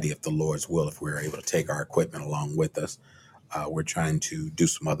on Friday if the Lord's will, if we're able to take our equipment along with us. We're trying to do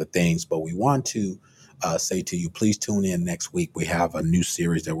some other things, but we want to say to you, please tune in next week. We have a new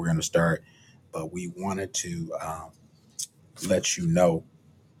series that we're going to start, but we wanted to let you know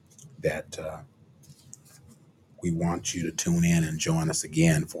that we want you to tune in and join us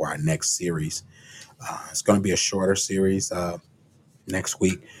again for our next series. It's going to be a shorter series next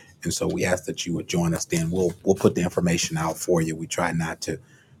week, and so we ask that you would join us then. We'll put the information out for you. We try not to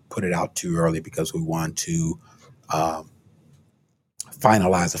put it out too early because we want to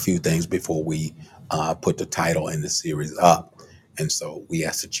finalize a few things before we put the title in the series up. And so we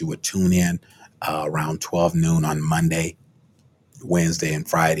ask that you would tune in around 12 noon on Monday, Wednesday, and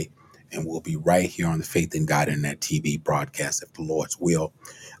Friday. And we'll be right here on the Faith in God Internet TV broadcast if the Lord's will.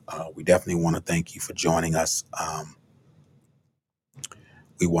 We definitely want to thank you for joining us.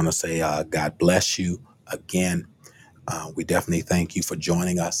 We want to say God bless you again. We definitely thank you for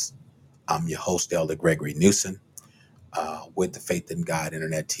joining us. I'm your host, Elder Gregory Newsom, with the Faith in God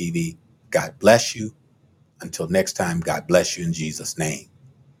Internet TV. God bless you. Until next time, God bless you in Jesus' name.